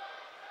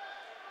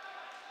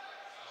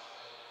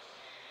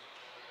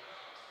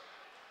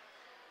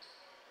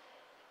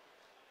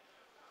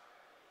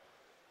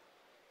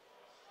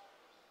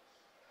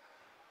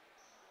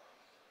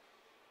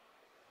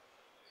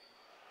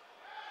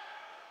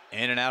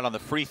 In and out on the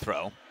free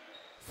throw.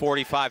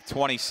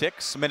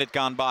 45-26, minute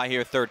gone by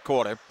here, third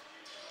quarter.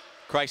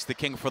 Christ the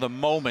King, for the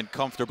moment,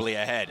 comfortably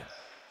ahead.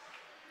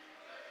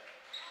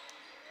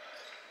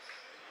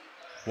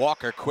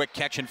 Walker, quick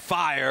catch and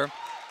fire,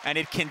 and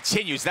it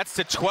continues. That's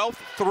the 12th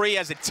three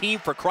as a team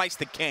for Christ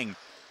the King,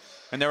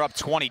 and they're up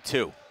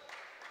 22.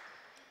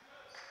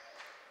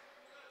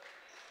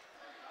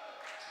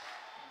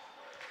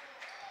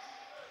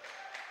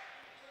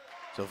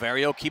 So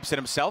Vario keeps it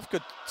himself.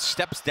 Good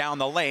steps down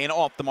the lane,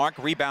 off the mark,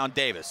 rebound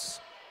Davis.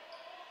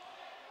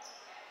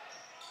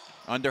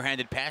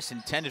 Underhanded pass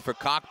intended for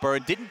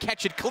Cockburn. Didn't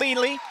catch it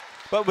cleanly,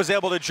 but was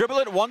able to dribble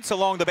it once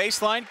along the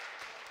baseline.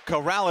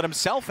 Corral it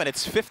himself, and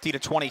it's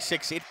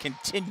 50-26. It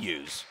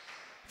continues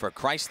for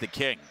Christ the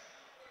King.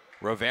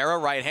 Rivera,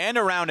 right hand,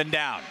 around and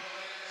down.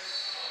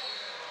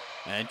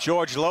 And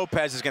George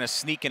Lopez is going to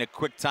sneak in a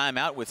quick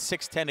timeout with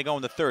 6:10 to go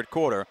in the third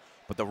quarter,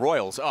 but the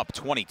Royals up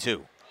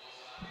 22.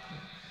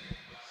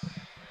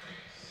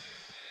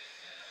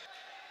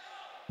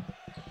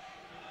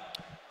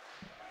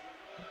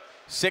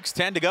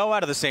 .610 to go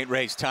out of the St.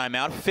 Ray's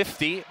timeout.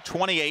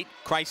 50-28,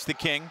 Christ the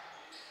King.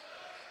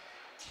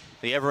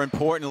 The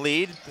ever-important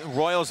lead. The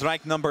Royals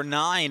ranked number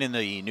 9 in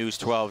the News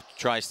 12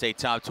 Tri-State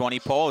Top 20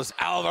 poll as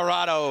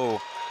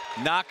Alvarado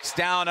knocks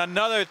down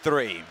another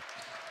three.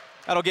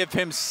 That'll give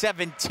him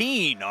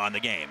 17 on the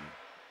game.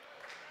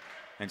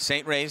 And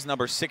St. Ray's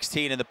number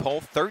 16 in the poll,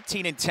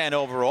 13-10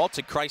 overall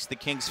to Christ the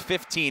King's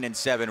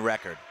 15-7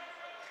 record.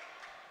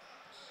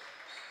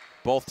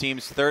 Both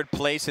teams third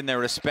place in their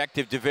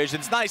respective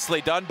divisions.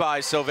 Nicely done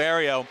by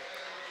Silverio,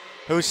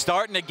 who's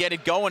starting to get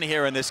it going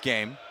here in this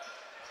game.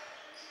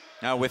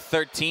 Now with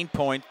 13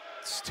 points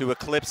to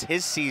eclipse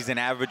his season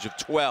average of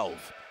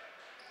 12.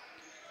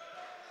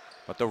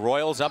 But the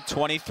Royals up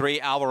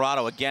 23.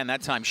 Alvarado again,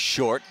 that time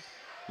short.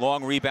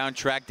 Long rebound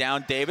track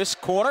down. Davis,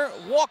 corner.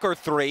 Walker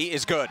three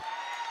is good.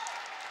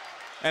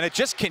 And it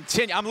just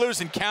continues. I'm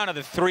losing count of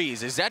the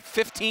threes. Is that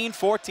 15,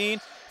 14?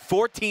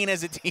 14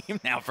 as a team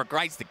now, for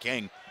Christ the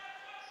King.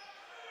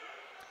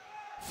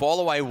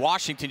 Fall away,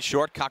 Washington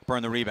short.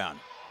 Cockburn the rebound.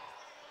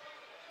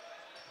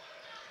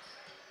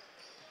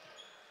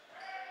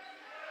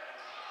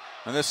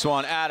 And this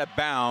one out of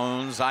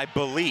bounds, I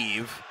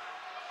believe.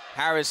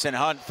 Harrison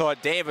Hunt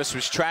thought Davis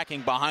was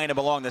tracking behind him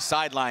along the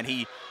sideline.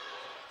 He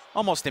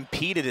almost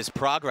impeded his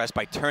progress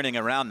by turning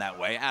around that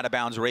way. Out of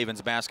bounds,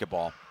 Ravens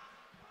basketball.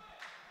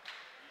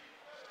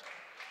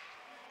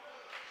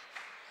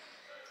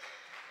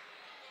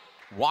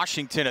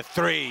 Washington a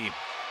three.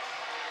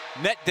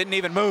 Net didn't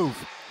even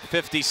move.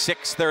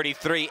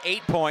 56-33,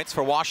 8 points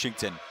for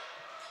Washington.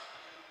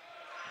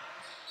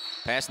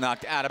 Pass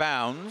knocked out of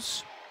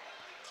bounds.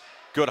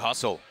 Good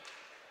hustle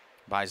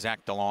by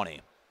Zach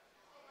Deloney.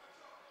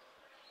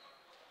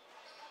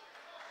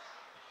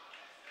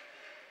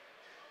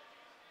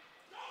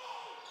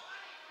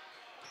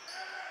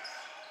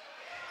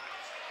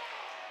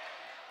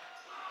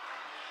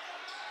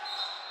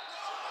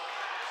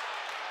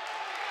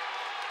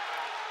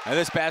 Now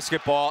this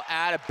basketball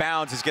out of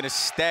bounds is going to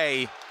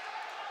stay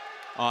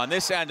on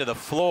this end of the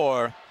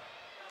floor.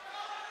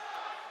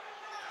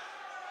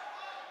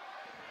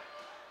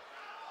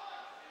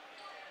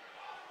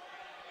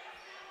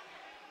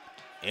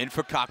 In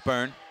for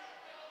Cockburn.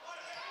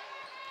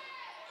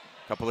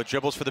 Couple of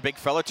dribbles for the big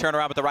fella. Turn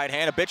around with the right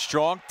hand, a bit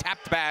strong.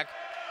 Tapped back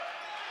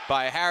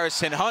by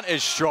Harrison Hunt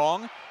is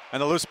strong.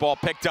 And the loose ball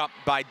picked up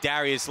by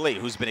Darius Lee,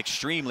 who's been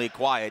extremely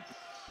quiet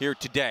here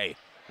today.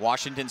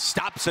 Washington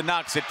stops and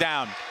knocks it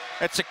down.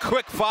 It's a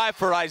quick five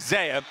for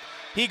Isaiah.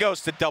 He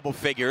goes to double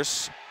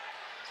figures.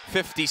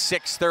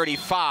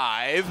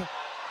 56-35.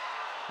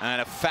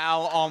 And a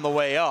foul on the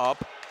way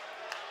up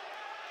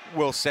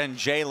will send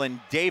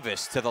Jalen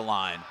Davis to the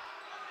line.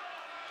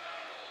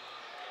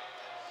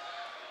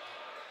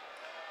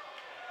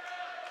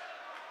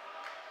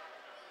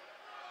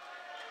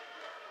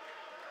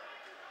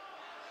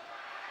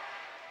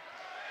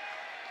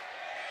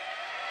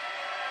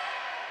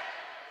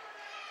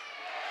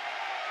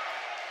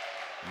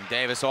 And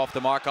Davis off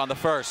the mark on the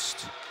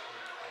first.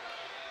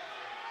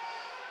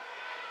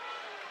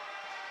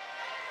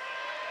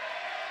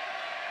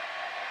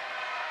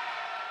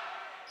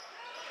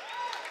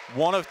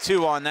 One of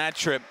two on that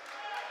trip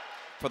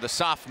for the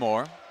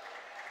sophomore.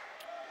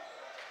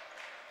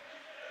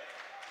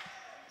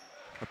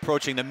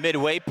 Approaching the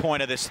midway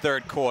point of this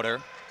third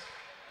quarter.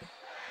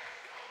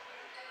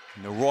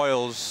 And the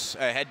Royals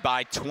ahead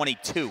by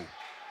 22.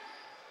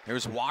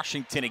 Here's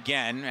Washington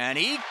again, and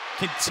he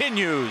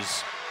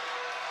continues.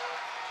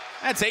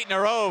 That's 8 in a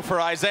row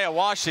for Isaiah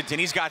Washington.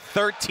 He's got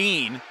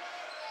 13.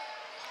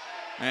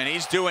 And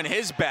he's doing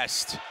his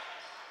best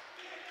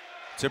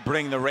to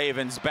bring the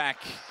Ravens back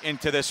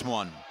into this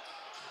one.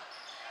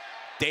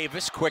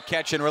 Davis, quick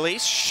catch and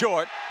release,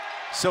 short.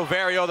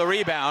 Silverio the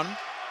rebound.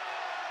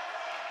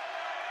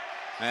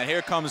 And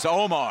here comes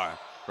Omar.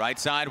 Right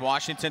side,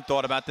 Washington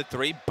thought about the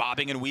three,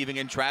 bobbing and weaving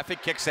in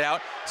traffic, kicks it out.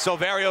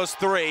 Silverio's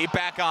three,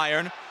 back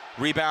iron.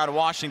 Rebound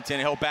Washington,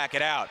 he'll back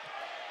it out.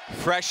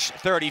 Fresh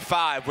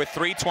 35 with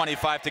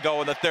 3:25 to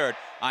go in the third.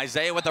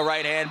 Isaiah with the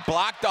right hand,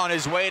 blocked on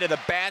his way to the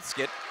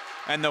basket,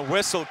 and the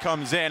whistle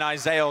comes in.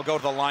 Isaiah will go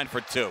to the line for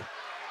two.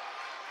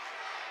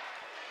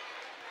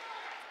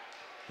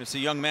 It's a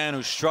young man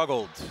who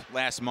struggled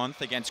last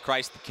month against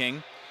Christ the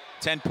King.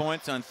 10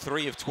 points on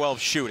 3 of 12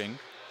 shooting.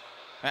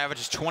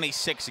 Averages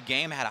 26 a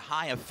game, had a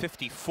high of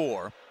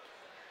 54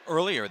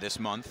 earlier this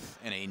month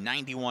in a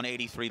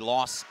 91-83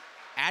 loss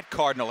at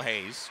Cardinal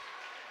Hayes.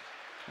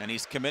 And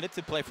he's committed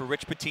to play for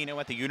Rich Pitino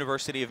at the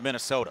University of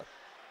Minnesota.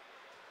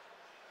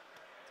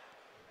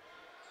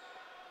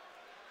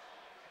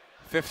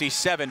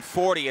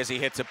 57-40 as he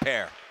hits a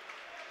pair.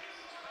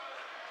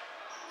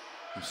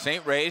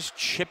 St. Ray's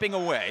chipping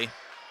away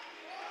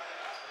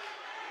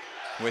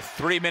with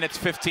 3 minutes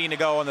 15 to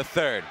go in the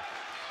third.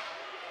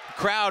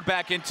 Crowd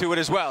back into it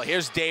as well.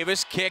 Here's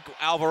Davis, kick,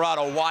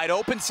 Alvarado wide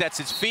open, sets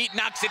his feet,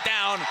 knocks it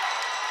down,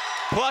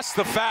 plus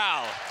the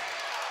foul.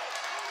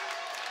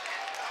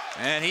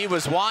 And he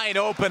was wide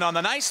open on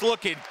the nice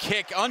looking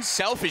kick,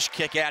 unselfish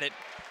kick at it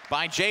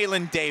by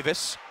Jalen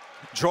Davis,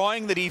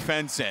 drawing the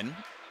defense in.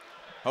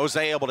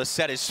 Jose able to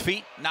set his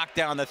feet, knock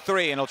down the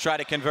three, and he'll try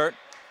to convert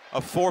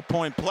a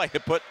 4-point play to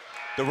put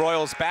the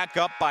Royals back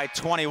up by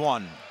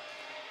 21.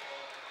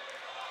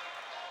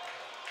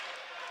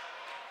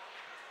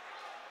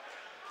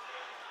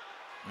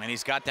 And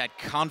he's got that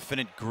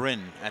confident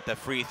grin at the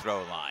free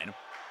throw line.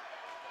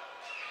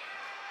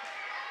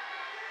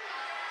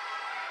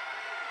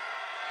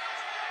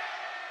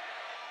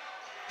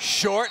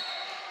 Short.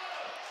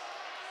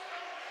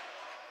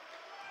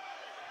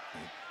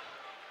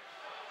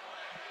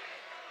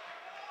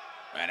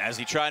 And as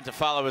he tried to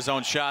follow his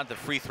own shot, the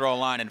free throw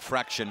line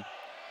infraction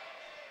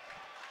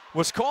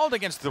was called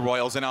against the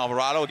Royals, and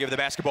Alvarado will give the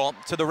basketball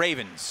to the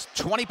Ravens.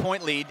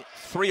 20-point lead,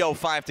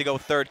 3:05 to go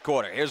third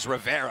quarter. Here's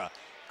Rivera.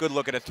 Good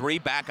look at a three,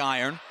 back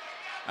iron.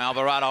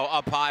 Alvarado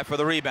up high for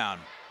the rebound.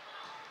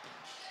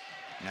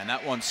 And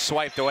that one's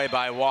swiped away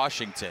by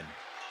Washington.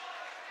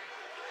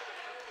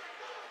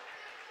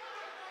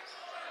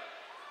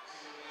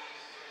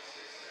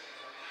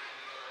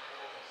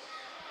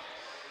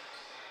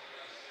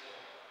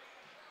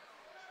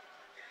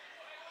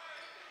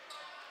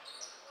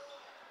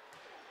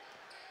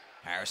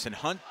 Harrison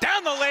Hunt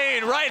down the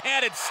lane,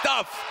 right-handed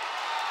stuff.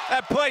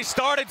 That play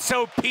started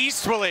so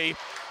peacefully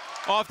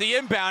off the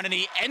inbound, and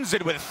he ends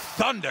it with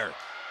thunder.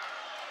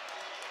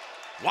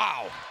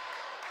 Wow.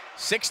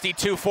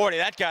 62-40.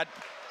 That got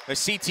the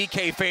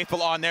CTK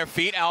faithful on their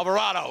feet.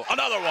 Alvarado,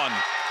 another one.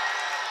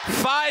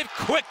 5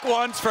 quick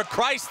ones for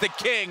Christ the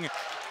King.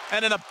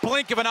 And in a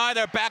blink of an eye,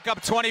 they're back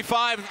up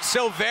 25.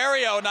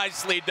 Silverio,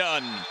 nicely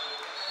done.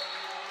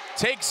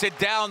 Takes it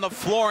down the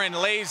floor and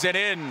lays it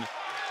in.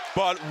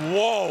 But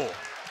whoa.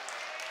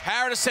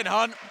 Harrison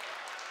Hunt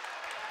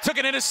took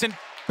an innocent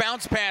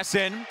bounce pass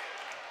in,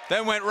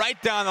 then went right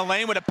down the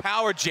lane with a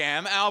power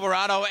jam.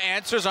 Alvarado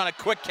answers on a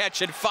quick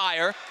catch and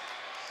fire.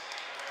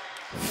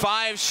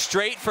 5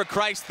 straight for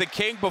Christ the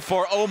King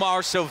before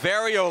Omar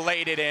Silverio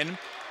laid it in.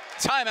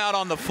 Timeout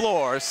on the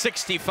floor,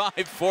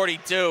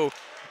 65-42.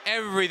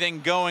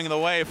 Everything going the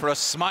way for a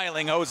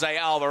smiling Jose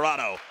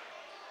Alvarado.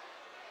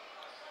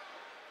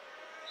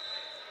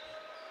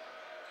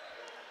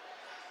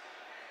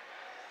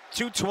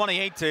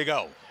 .228 to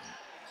go.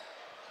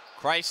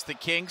 Christ the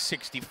King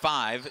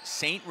 65,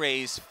 St.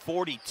 Ray's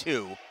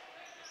 42.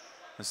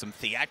 And some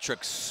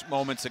theatrics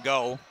moments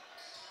ago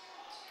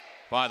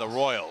by the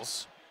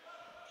Royals.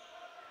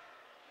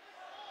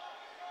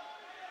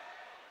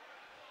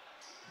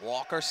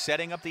 Walker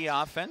setting up the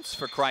offense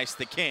for Christ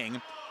the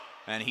King,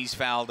 and he's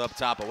fouled up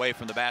top away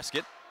from the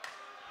basket.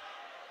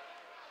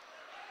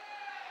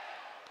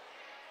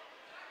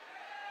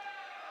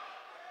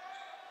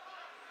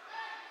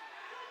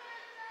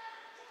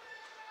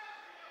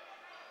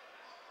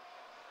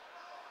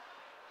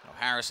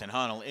 Harrison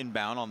Hunt will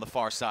inbound on the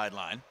far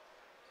sideline.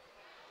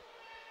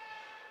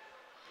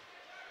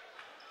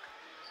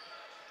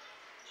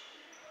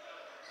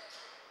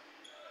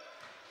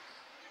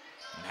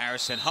 And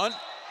Harrison Hunt,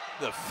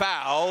 the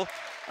foul.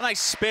 A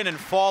nice spin and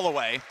fall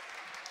away.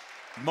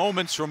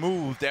 Moments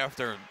removed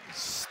after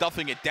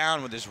stuffing it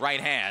down with his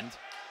right hand.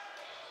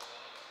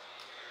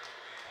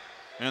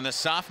 And the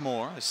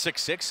sophomore, the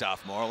 6'6"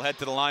 sophomore, will head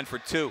to the line for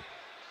 2.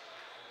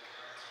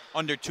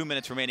 Under 2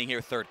 minutes remaining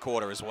here, third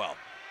quarter as well.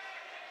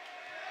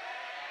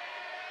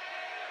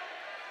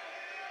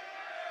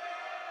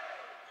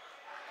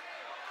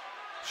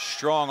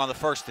 Strong on the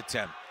first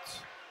attempt.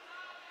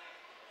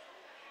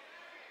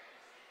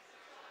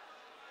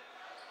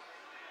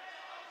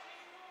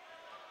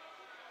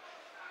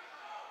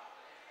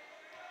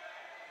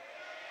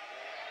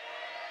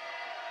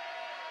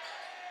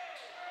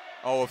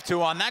 Oh of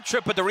 2 on that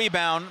trip, but the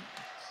rebound,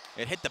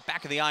 it hit the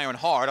back of the iron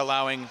hard,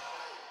 allowing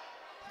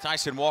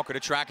Tyson Walker to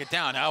track it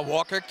down. Now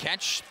Walker,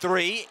 catch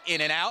 3,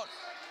 in and out.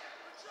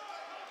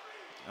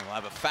 And we'll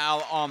have a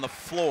foul on the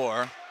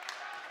floor.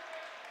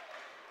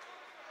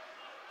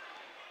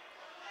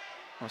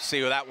 We'll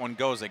see who that one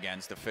goes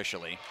against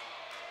officially.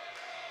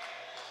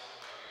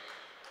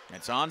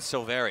 It's on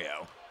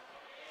Silverio.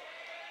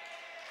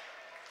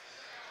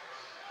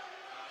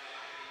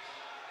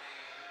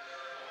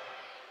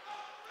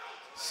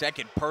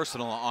 Second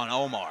personal on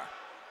Omar.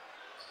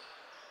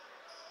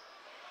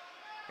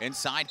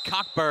 Inside,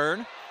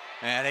 Cockburn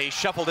And he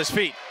shuffled his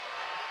feet.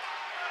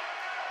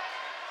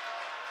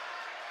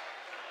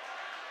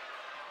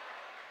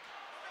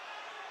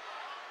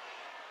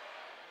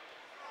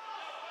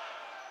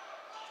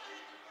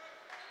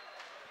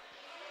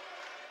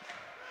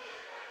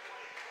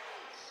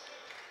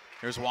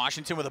 Here's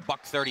Washington with a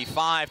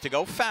 $1:35 to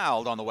go.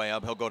 Fouled on the way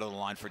up. He'll go to the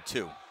line for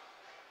 2.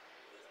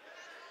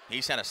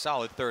 He's had a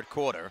solid third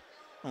quarter.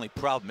 Only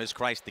problem is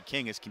Christ the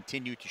King has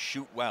continued to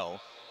shoot well,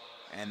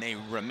 and they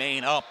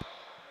remain up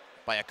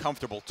by a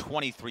comfortable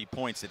 23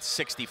 points at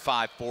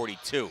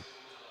 65-42.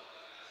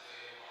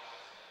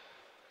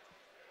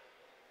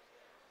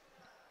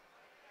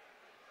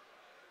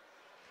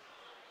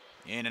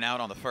 In and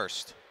out on the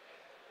first.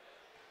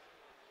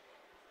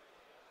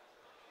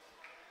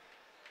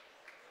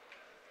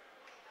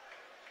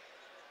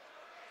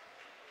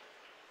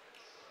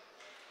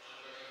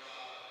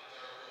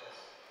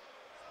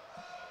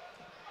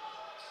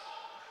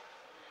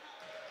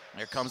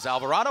 Here comes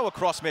Alvarado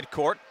across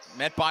midcourt,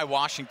 met by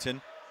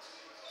Washington.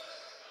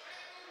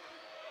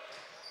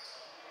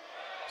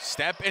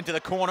 Step into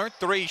the corner,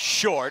 3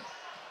 short.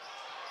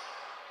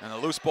 And the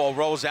loose ball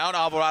rolls out.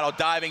 Alvarado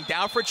diving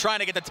down for it, trying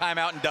to get the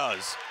timeout, and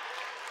does.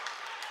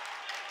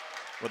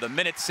 With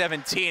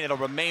 1:17, it'll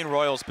remain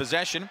Royals'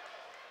 possession.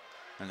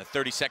 And the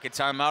 30-second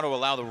timeout will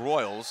allow the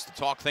Royals to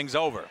talk things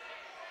over.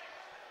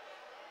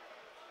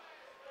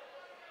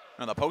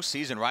 Now the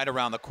postseason right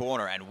around the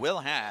corner, and we'll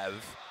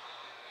have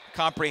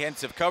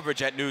comprehensive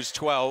coverage at News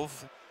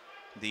 12.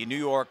 The New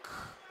York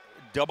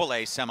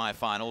AA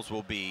semifinals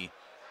will be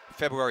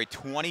February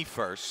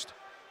 21st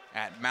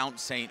at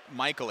Mount St.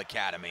 Michael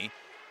Academy.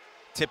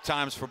 Tip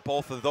times for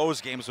both of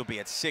those games will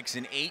be at 6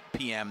 and 8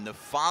 p.m. the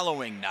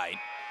following night.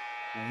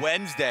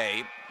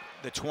 Wednesday,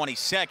 the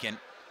 22nd,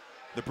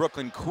 the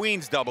Brooklyn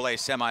Queens AA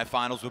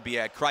semifinals will be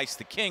at Christ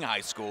the King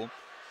High School.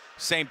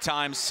 Same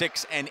time,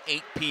 6 and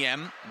 8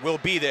 p.m. We'll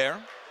be there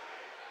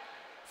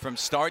from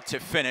start to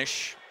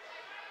finish.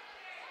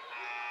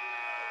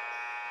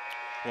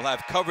 We'll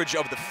have coverage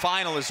of the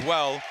final as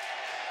well,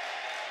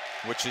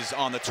 which is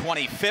on the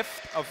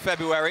 25th of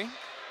February.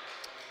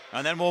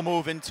 And then we'll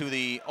move into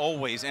the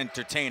always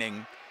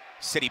entertaining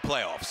city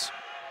playoffs,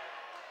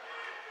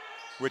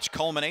 which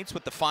culminates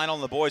with the final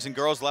in the boys and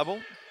girls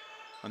level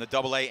on the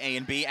AA A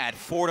and B at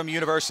Fordham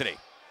University,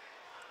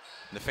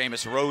 the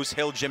famous Rose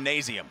Hill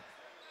Gymnasium.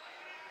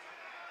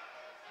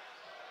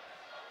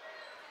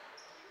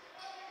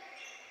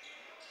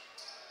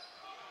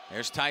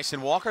 There's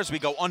Tyson Walker as we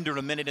go under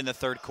a minute in the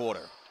third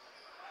quarter.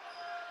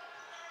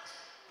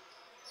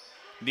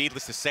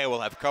 Needless to say,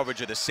 we'll have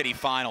coverage of the city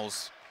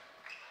finals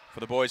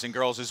for the boys and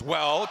girls as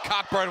well.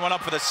 Cockburn went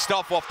up for the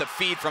stuff off the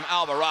feed from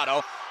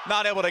Alvarado.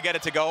 Not able to get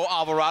it to go.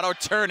 Alvarado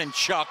turn and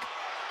chuck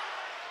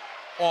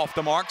off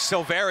the mark.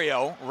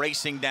 Silverio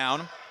racing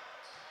down.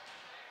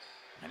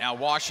 And now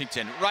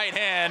Washington, right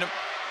hand.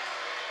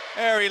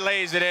 There he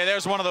lays it in.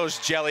 There's one of those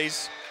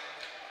jellies.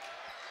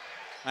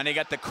 And he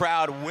got the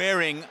crowd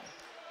wearing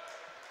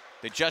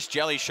the Just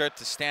Jelly shirt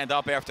to stand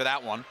up after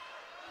that one.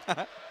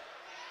 I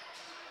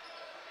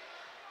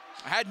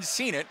hadn't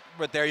seen it,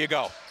 but there you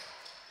go.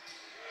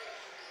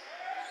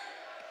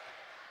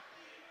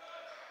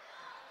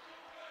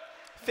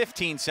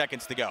 "15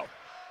 seconds to go.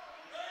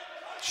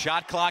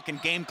 Shot clock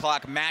and game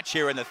clock match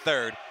here in the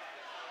third.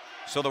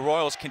 So the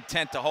Royals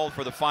content to hold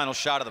for the final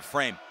shot of the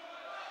frame.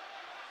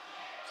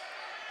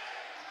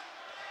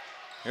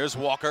 Here's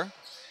Walker.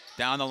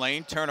 Down the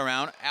lane,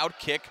 turnaround, out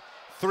kick.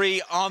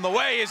 3 on the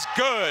way is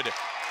good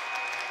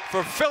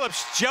for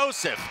Phillips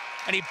Joseph.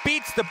 And he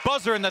beats the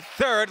buzzer in the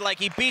third like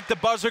he beat the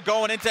buzzer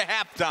going into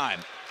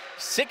halftime.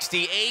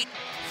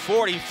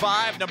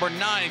 68-45, number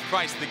 9,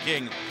 Christ the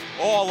King,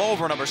 all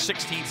over number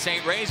 16,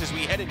 St. Ray's, as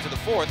we head into the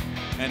fourth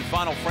and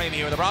final frame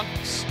here in the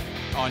Bronx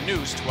on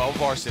News 12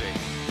 Varsity.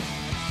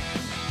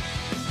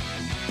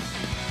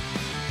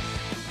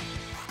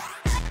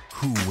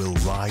 Who will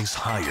rise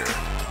higher,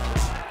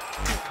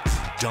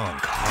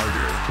 dunk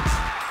harder,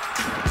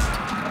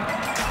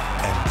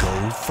 and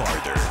go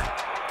farther?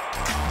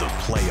 The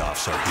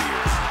playoffs are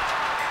here.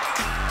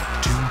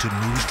 Tune to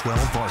News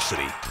 12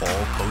 Varsity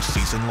all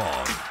postseason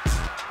long.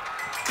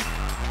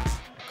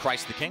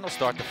 Christ the King will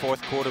start the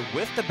fourth quarter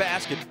with the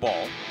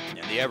basketball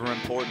and the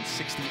ever-important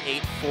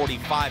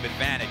 68-45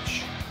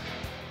 advantage.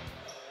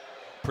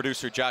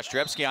 Producer Josh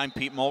Drepsky, I'm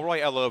Pete Mulroy,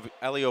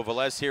 Elio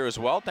Velez here as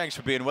well. Thanks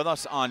for being with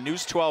us on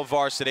News 12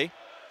 Varsity.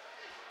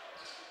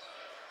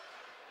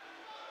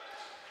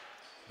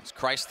 It's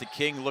Christ the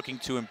King looking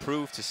to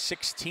improve to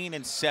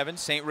 16-7.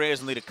 St. Ray's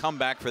will need a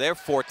comeback for their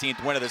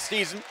 14th win of the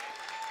season.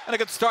 And a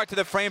good start to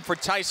the frame for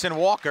Tyson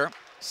Walker,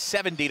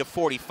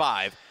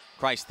 70-45.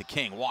 Christ the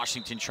King.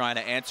 Washington trying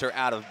to answer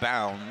out of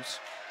bounds.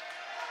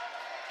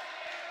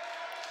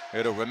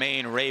 It'll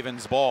remain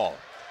Ravens ball.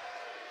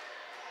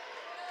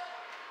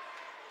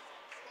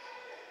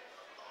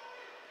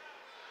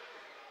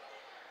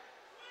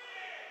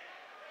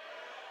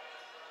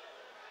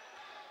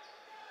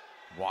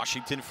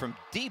 Washington from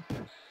deep.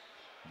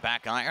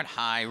 Back iron,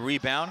 high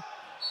rebound.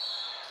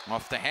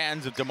 Off the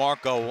hands of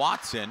DeMarco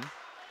Watson.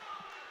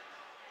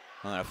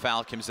 And a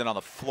foul comes in on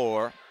the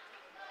floor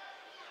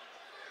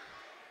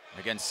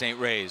against St.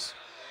 Ray's.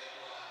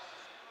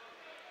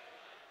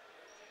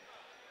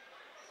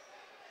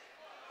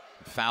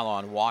 Foul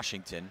on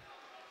Washington.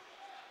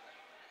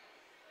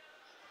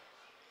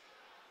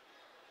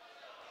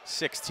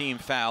 16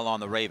 foul on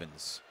the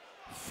Ravens.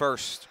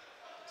 First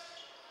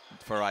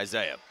for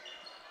Isaiah.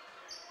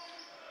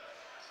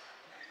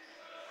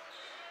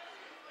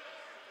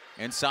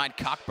 Inside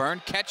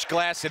Cockburn, catch,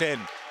 glass it in.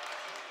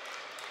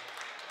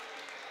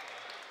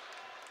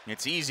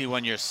 It's easy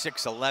when you're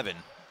 6'11"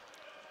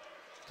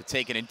 to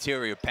take an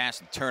interior pass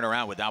and turn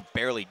around without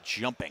barely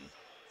jumping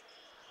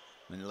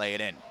and lay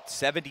it in.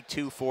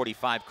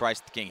 72-45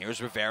 Christ the King.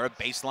 Here's Rivera,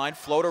 baseline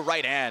floater,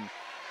 right hand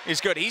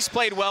is good. He's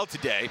played well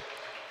today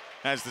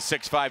as the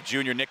 6'5"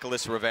 junior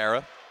Nicholas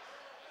Rivera.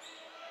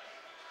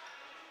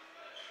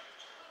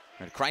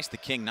 And Christ the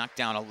King knocked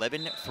down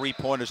 11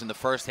 three-pointers in the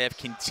first half,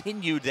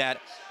 continued that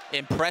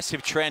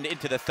impressive trend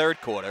into the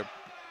third quarter.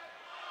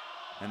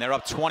 And they're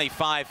up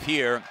 25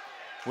 here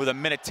with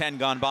 1:10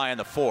 gone by in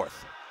the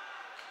fourth.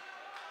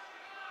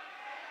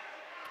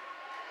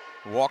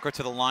 Walker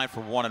to the line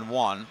for 1 and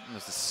 1. It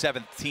was the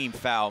 7th team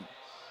foul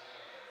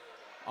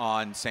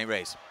on St.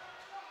 Ray's.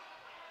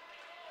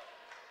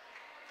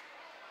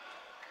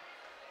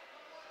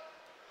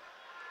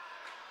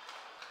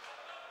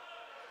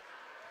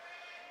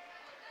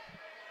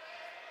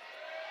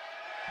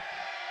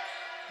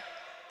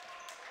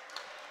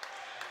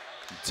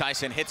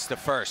 Tyson hits the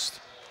first.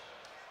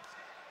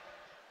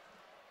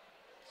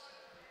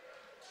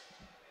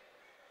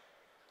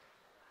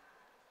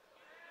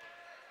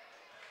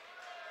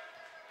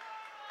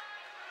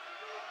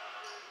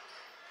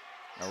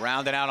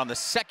 Around and out on the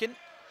second.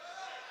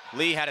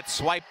 Lee had it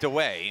swiped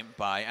away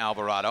by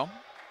Alvarado.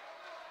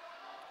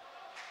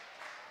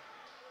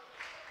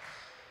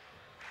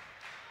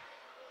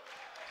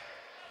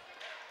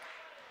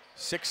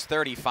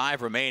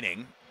 .635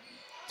 remaining.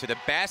 To the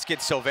basket,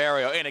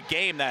 Silverio, in a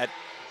game that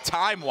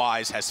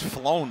time-wise has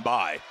flown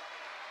by.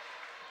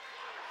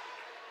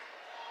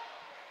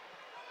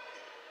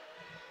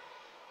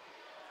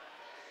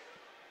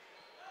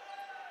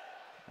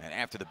 And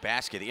after the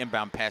basket, the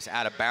inbound pass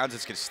out of bounds.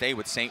 It's going to stay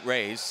with St.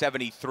 Ray's,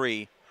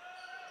 73-49.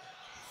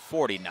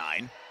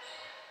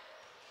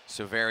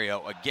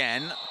 Silverio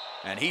again,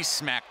 and he's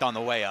smacked on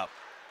the way up.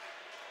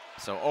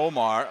 So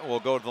Omar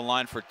will go to the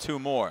line for 2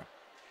 more.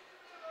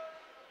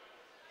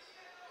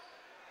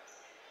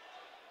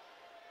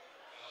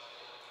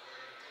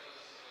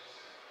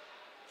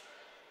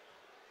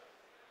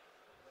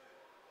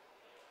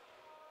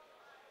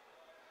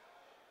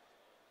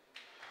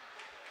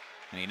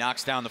 And he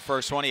knocks down the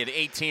first one. He had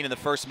 18 in the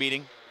first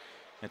meeting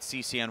at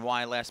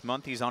CCNY last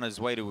month. He's on his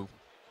way to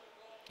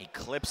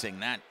eclipsing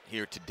that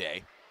here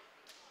today.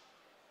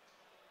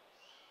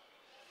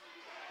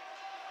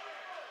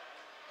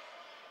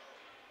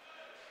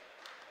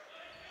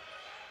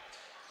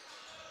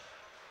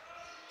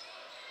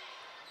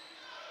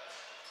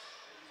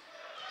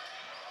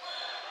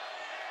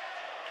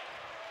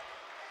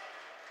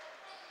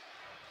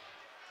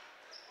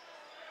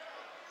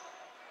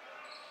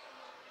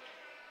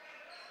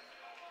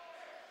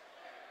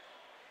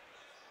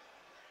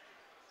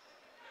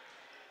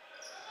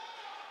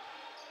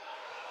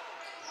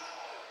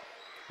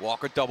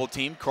 Walker double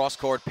team,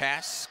 cross-court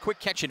pass, quick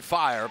catch and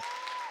fire.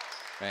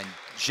 And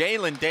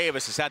Jalen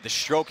Davis has had the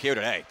stroke here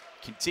today.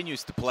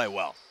 Continues to play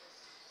well.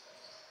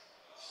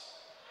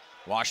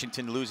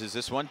 Washington loses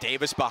this one.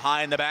 Davis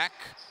behind the back.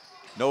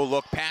 No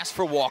look pass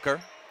for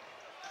Walker.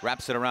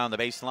 Wraps it around the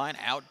baseline.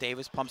 Out,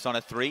 Davis pumps on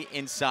a 3.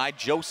 Inside,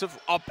 Joseph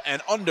up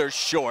and under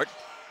short.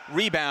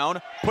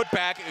 Rebound, put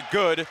back,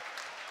 good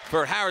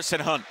for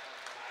Harrison Hunt.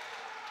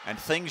 And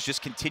things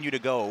just continue to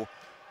go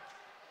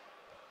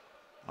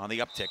on the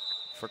uptick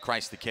for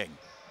Christ the King.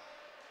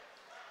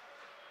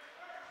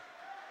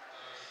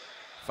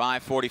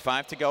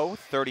 5:45 to go,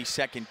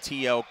 30-second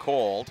TO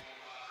called.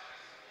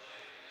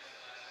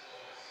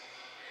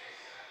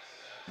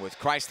 With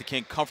Christ the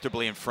King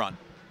comfortably in front.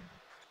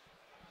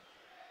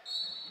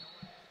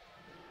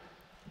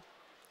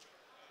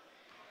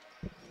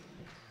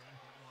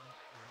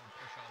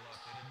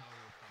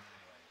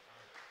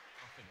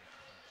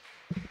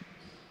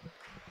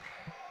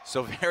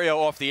 Silverio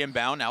off the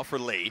inbound now for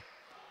Lee.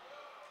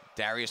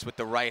 Darius with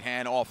the right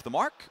hand off the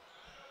mark.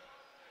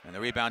 And the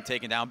rebound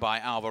taken down by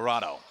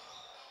Alvarado.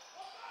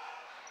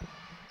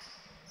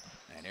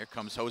 And here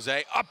comes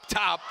Jose up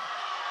top.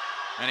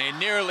 And he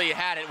nearly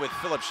had it with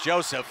Phillips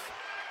Joseph.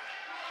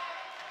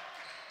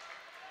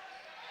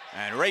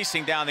 And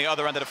racing down the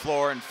other end of the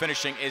floor and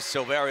finishing is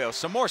Silverio.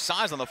 Some more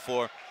size on the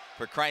floor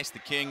for Christ the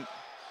King.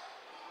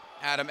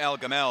 Adam El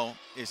Gamel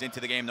is into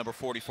the game, number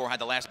 44, had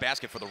the last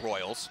basket for the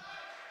Royals.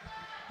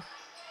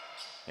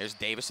 There's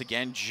Davis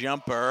again,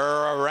 jumper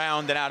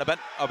around and out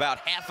about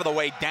half of the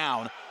way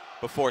down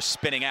before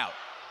spinning out.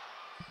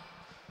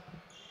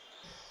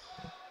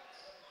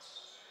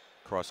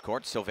 Cross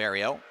court,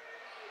 Silverio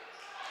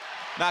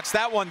knocks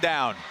that one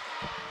down.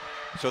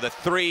 So the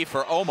 3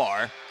 for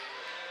Omar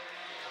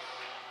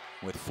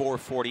with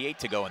 4:48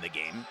 to go in the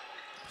game.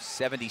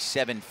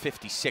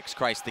 77-56,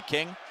 Christ the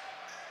King.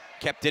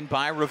 Kept in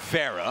by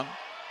Rivera.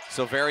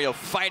 Silverio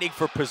fighting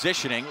for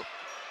positioning.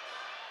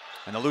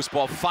 And the loose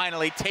ball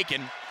finally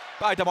taken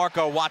by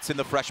DeMarco Watson,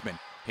 the freshman.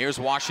 Here's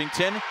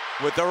Washington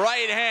with the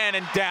right hand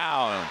and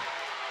down.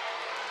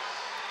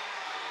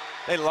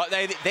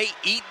 They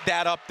eat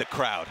that up, the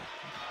crowd.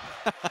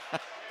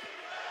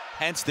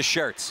 Hence the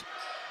shirts.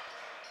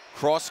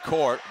 Cross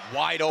court,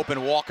 wide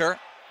open Walker,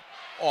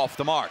 off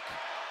the mark.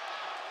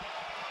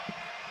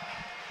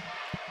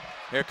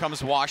 Here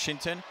comes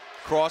Washington.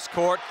 Cross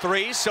court,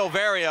 three,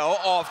 Silverio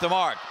off the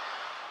mark.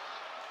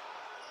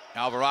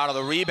 Alvarado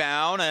the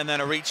rebound, and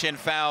then a reach-in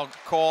foul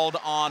called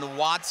on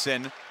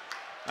Watson.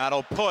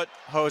 That'll put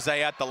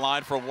Jose at the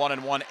line for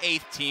 1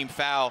 1/8 team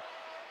foul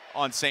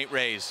on St.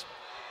 Ray's.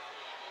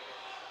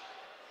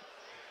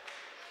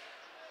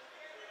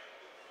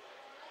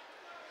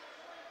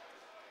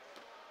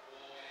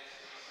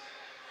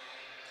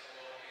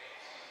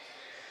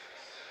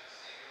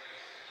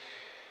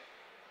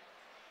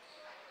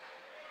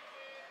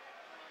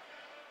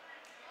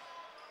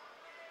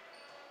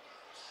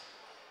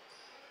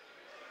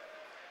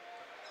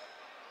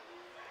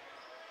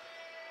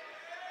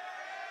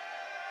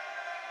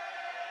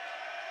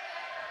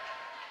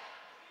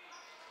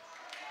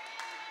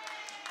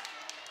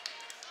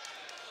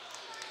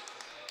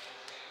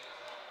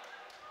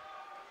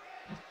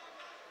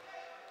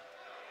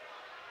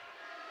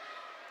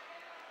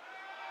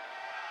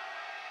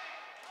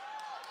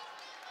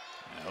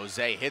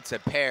 Jose hits a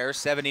pair,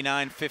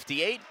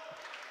 79-58.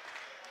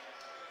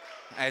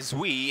 As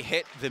we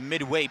hit the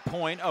midway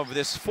point of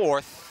this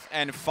fourth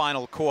and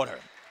final quarter.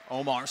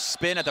 Omar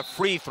spin at the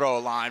free throw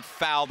line,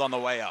 fouled on the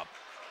way up.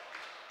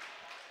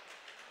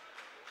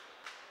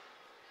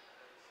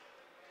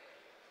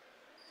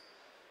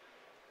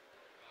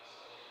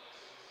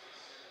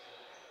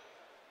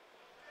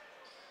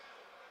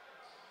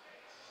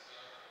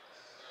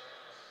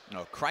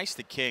 No, Christ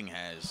the King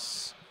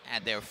has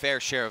had their fair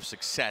share of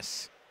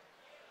success.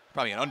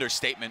 Probably an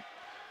understatement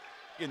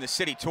in the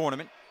city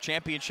tournament.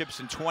 Championships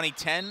in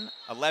 2010,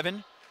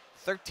 11,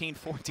 13,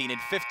 14, and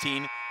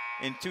 15.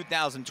 In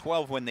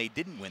 2012, when they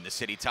didn't win the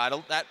city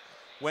title, that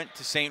went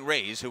to St.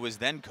 Ray's, who was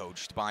then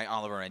coached by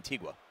Oliver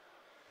Antigua.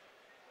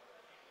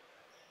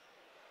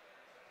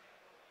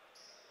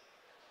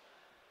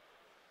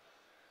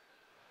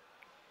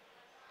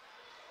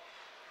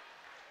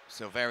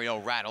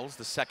 Silverio rattles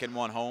the second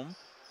one home.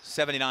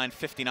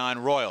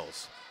 79-59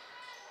 Royals.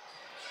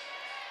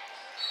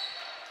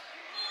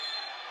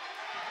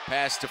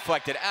 Pass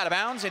deflected out of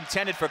bounds,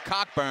 intended for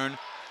Cockburn,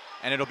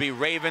 and it'll be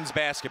Ravens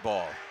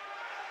basketball.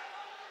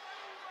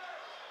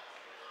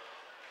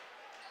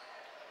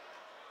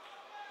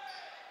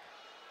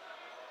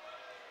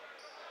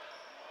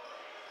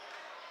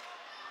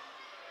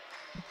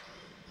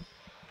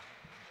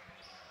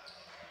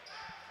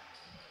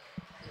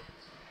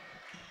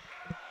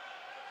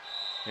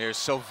 Here's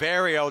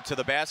Silverio to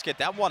the basket.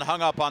 That one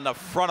hung up on the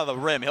front of the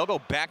rim. He'll go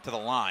back to the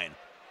line.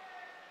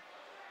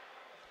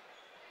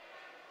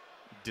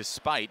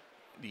 Despite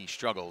the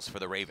struggles for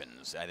the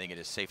Ravens, I think it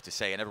is safe to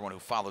say, and everyone who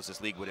follows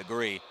this league would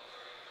agree,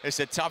 it's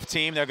a tough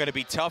team. They're going to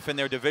be tough in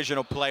their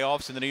divisional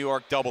playoffs in the New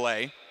York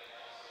AA,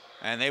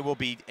 and they will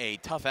be a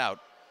tough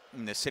out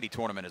in the city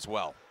tournament as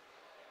well.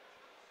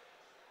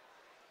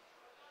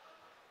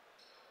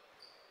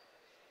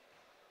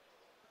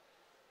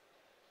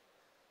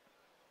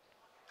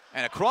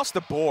 And across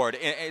the board,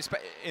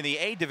 in the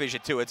A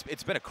Division too,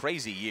 it's been a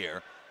crazy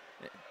year.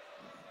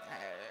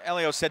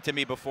 Elio said to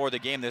me before the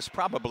game, there's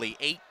probably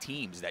 8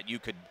 teams that you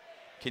could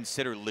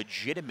consider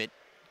legitimate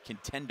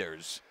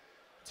contenders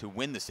to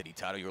win the city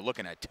title. You're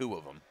looking at 2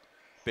 of them.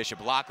 Bishop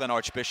Lachlan,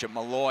 Archbishop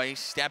Malloy,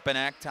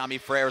 Stepanek, Tommy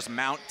Frere's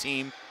Mount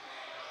team.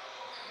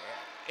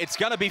 It's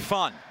going to be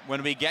fun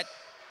when we get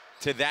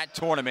to that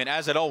tournament,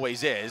 as it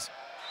always is.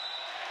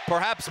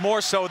 Perhaps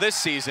more so this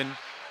season.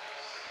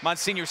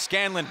 Monsignor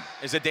Scanlon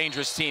is a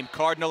dangerous team.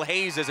 Cardinal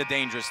Hayes is a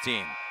dangerous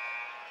team.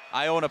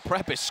 Iona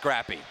Prep is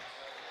scrappy.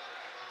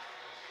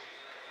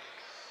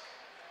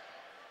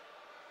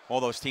 All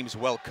those teams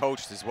well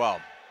coached as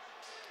well.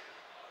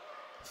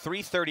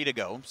 3:30 to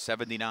go,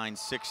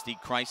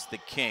 79-60, Christ the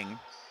King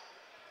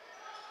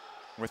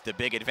with the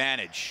big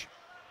advantage.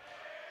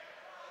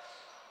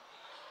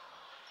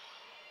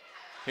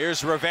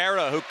 Here's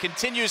Rivera, who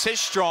continues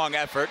his strong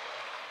effort.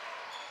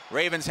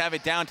 Ravens have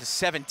it down to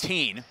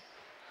 17.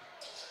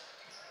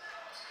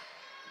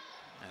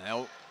 And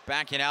they'll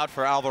back it out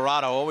for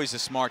Alvarado, always a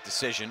smart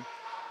decision.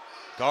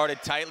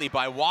 Guarded tightly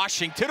by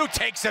Washington, who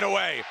takes it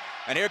away.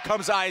 And here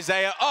comes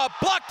Isaiah,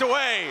 blocked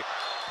away.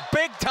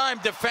 Big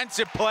time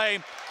defensive play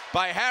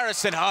by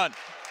Harrison Hunt.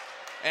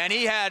 And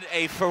he had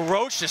a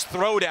ferocious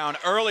throwdown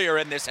earlier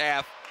in this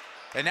half.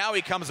 And now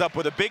he comes up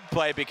with a big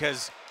play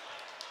because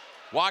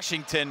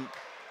Washington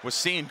was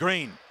seeing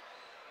green.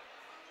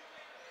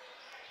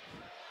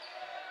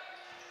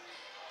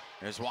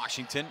 There's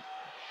Washington.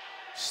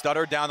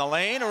 Stutter down the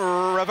lane,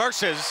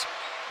 reverses,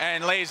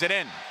 and lays it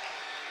in.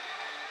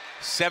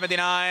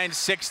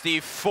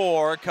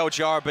 79-64, Coach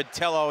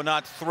Arbitello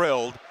not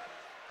thrilled.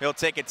 He'll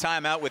take a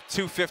timeout with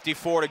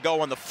 2:54 to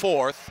go in the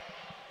fourth.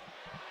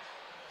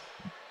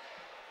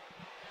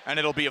 And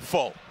it'll be a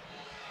full.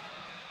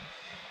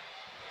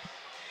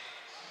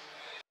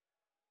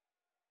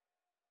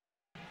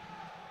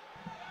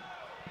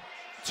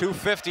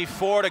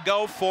 .254 to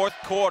go, fourth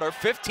quarter.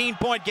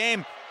 15-point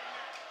game.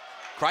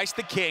 Christ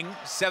the King,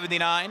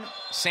 79.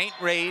 St.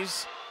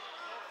 Ray's,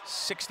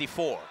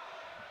 64.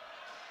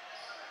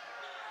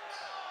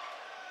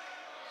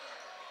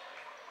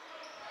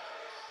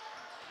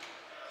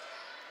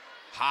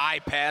 High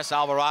pass,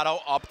 Alvarado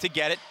up to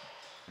get it.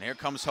 And here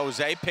comes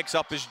Jose, picks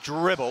up his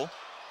dribble.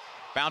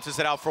 Bounces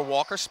it out for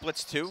Walker,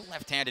 splits two.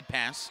 Left-handed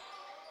pass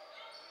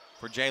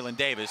for Jalen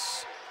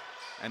Davis.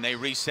 And they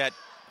reset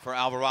for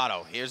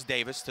Alvarado. Here's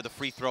Davis to the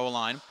free throw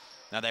line.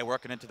 Now they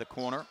work it into the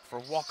corner for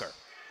Walker.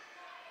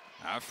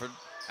 For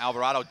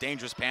Alvarado,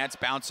 dangerous pass,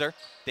 bouncer.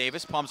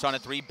 Davis pumps on a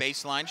three,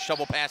 baseline,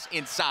 shovel pass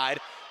inside.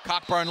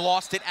 Cockburn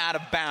lost it out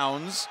of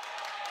bounds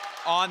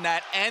on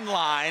that end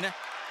line.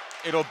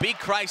 It'll be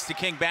Christ the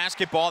King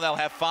basketball. They'll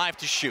have 5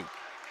 to shoot.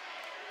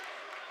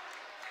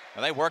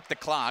 Now they work the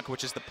clock,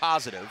 which is the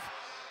positive.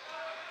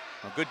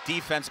 A good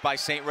defense by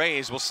St.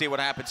 Ray's. We'll see what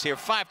happens here.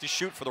 5 to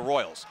shoot for the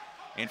Royals.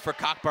 In for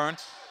Cockburn.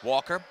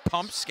 Walker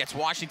pumps, gets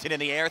Washington in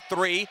the air.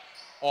 3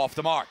 off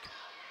the mark.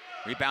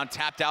 Rebound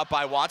tapped out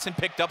by Watson,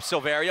 picked up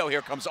Silverio.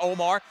 Here comes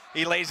Omar.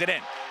 He lays it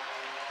in.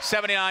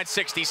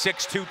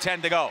 79-66,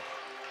 2:10 to go.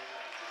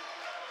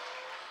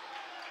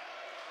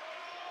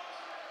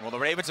 Well, the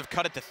Ravens have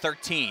cut it to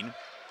 13.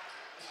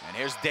 And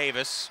here's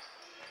Davis.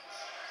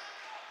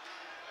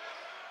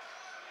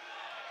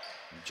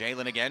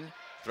 Jalen again,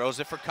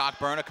 throws it for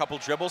Cockburn. A couple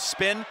dribbles,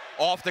 spin,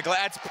 off the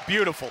glass.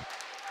 Beautiful.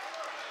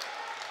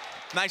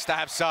 Nice to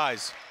have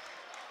size.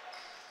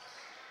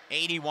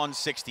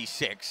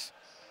 81-66.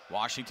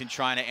 Washington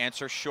trying to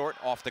answer short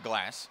off the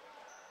glass.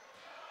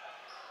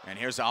 And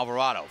here's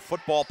Alvarado.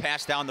 Football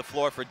pass down the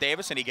floor for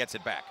Davis, and he gets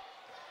it back.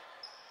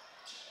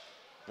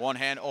 One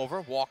hand over,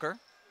 Walker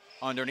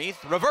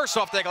underneath. Reverse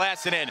off the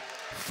glass and in.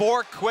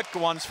 4 quick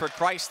ones for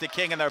Christ the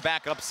King, and they're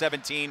back up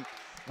 17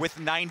 with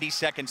 90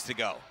 seconds to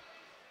go.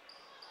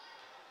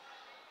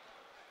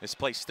 This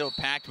place still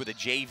packed with a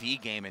JV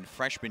game and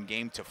freshman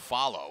game to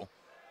follow.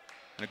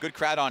 And a good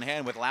crowd on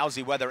hand with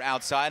lousy weather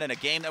outside, and a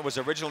game that was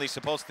originally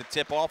supposed to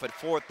tip off at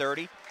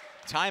 4:30.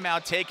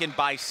 Timeout taken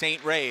by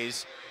St.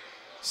 Ray's.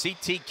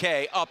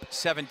 CTK up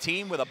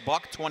 17 with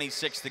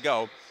 $1:26 to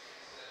go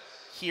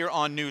here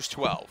on News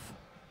 12.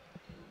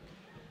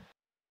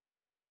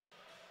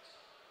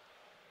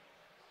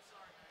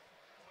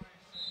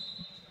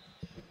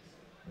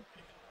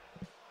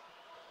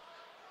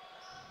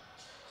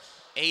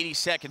 .80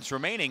 seconds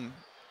remaining.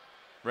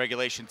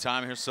 Regulation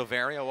time. Here's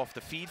Silverio off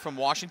the feed from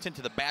Washington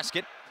to the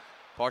basket.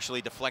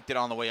 Partially deflected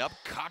on the way up.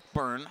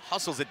 Cockburn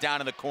hustles it down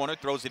in the corner,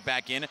 throws it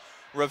back in.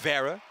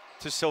 Rivera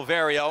to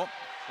Silverio,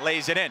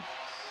 lays it in.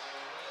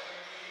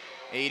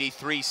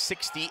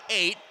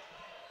 83-68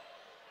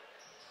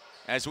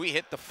 as we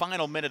hit the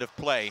final minute of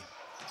play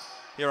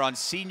here on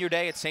Senior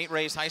Day at St.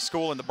 Ray's High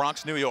School in the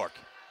Bronx, New York.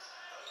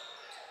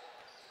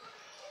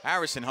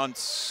 Harrison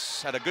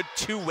Hunt's had a good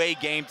two-way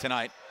game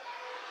tonight,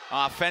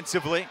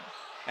 offensively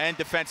and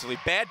defensively.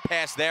 Bad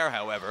pass there,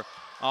 however.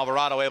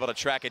 Alvarado able to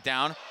track it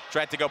down.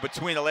 Tried to go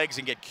between the legs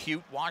and get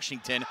cute.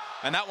 Washington,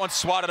 and that one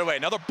swatted away.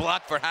 Another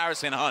block for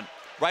Harrison Hunt,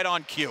 right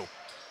on cue.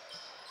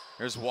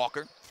 Here's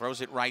Walker,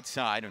 throws it right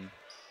side, and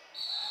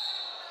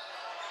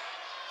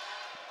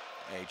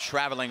a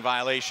traveling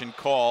violation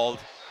called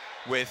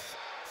with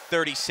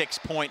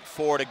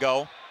 36.4 to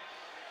go.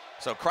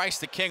 So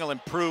Christ the King will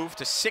improve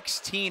to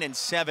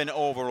 16-7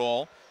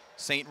 overall.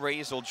 St.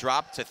 Ray's will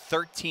drop to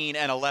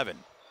 13-11.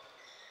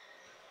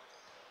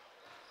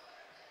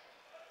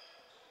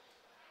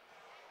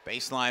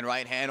 Baseline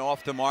right hand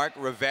off the mark.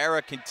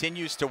 Rivera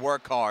continues to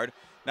work hard.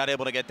 Not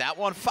able to get that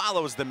one.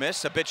 Follows the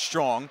miss, a bit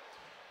strong.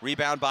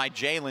 Rebound by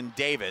Jalen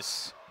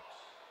Davis.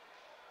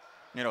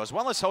 You know, as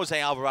well as Jose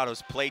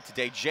Alvarado's played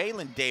today,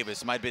 Jalen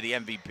Davis might be the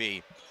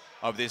MVP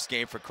of this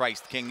game for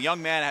Christ the King. The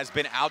young man has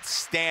been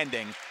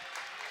outstanding.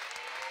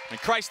 And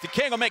Christ the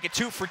King will make it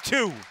 2 for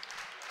 2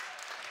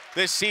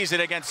 this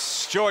season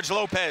against George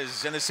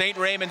Lopez and the St.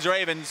 Raymond's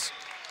Ravens.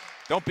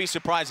 Don't be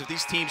surprised if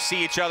these teams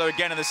see each other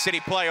again in the city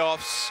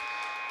playoffs.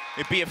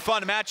 It'd be a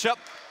fun matchup.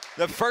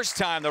 The first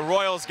time the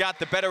Royals got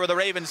the better of the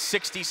Ravens,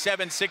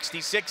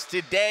 67-66.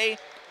 Today,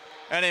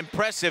 an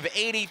impressive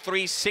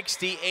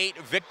 83-68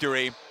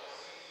 victory.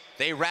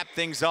 They wrap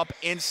things up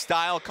in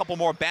style. A couple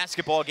more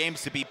basketball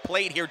games to be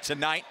played here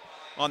tonight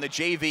on the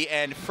JV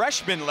and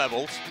freshman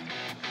levels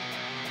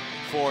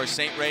for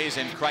St. Ray's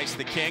and Christ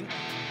the King.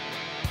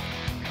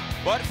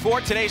 But for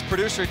today's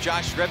producer,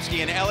 Josh Rebsky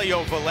and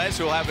Elio Velez,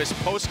 who will have his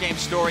post-game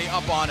story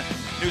up on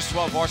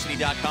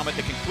News12Varsity.com at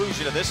the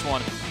conclusion of this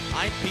one,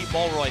 I'm Pete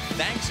Mulroy.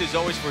 Thanks as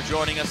always for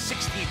joining us.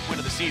 16th win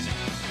of the season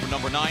for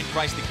number 9,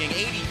 Christ the King.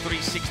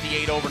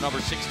 83-68 over number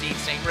 16,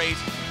 St. Ray's,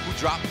 who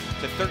dropped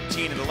to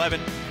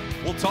 13-11.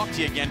 We'll talk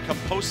to you again come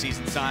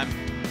postseason time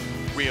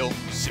real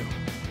soon.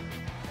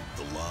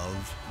 The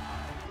love,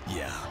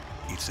 yeah,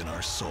 it's in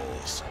our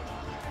souls.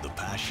 The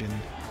passion,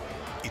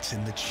 it's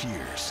in the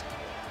cheers.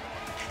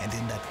 And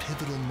in that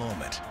pivotal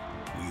moment,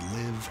 we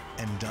live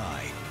and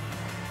die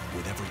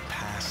with every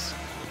pass,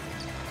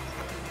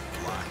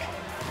 block,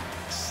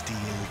 steal,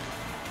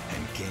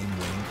 and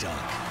game-winning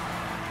dunk.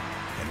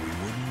 And we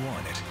wouldn't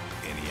want it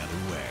any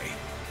other way.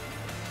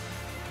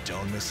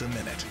 Don't miss a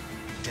minute.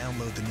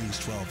 Download the News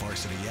 12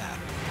 Varsity app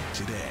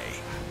today.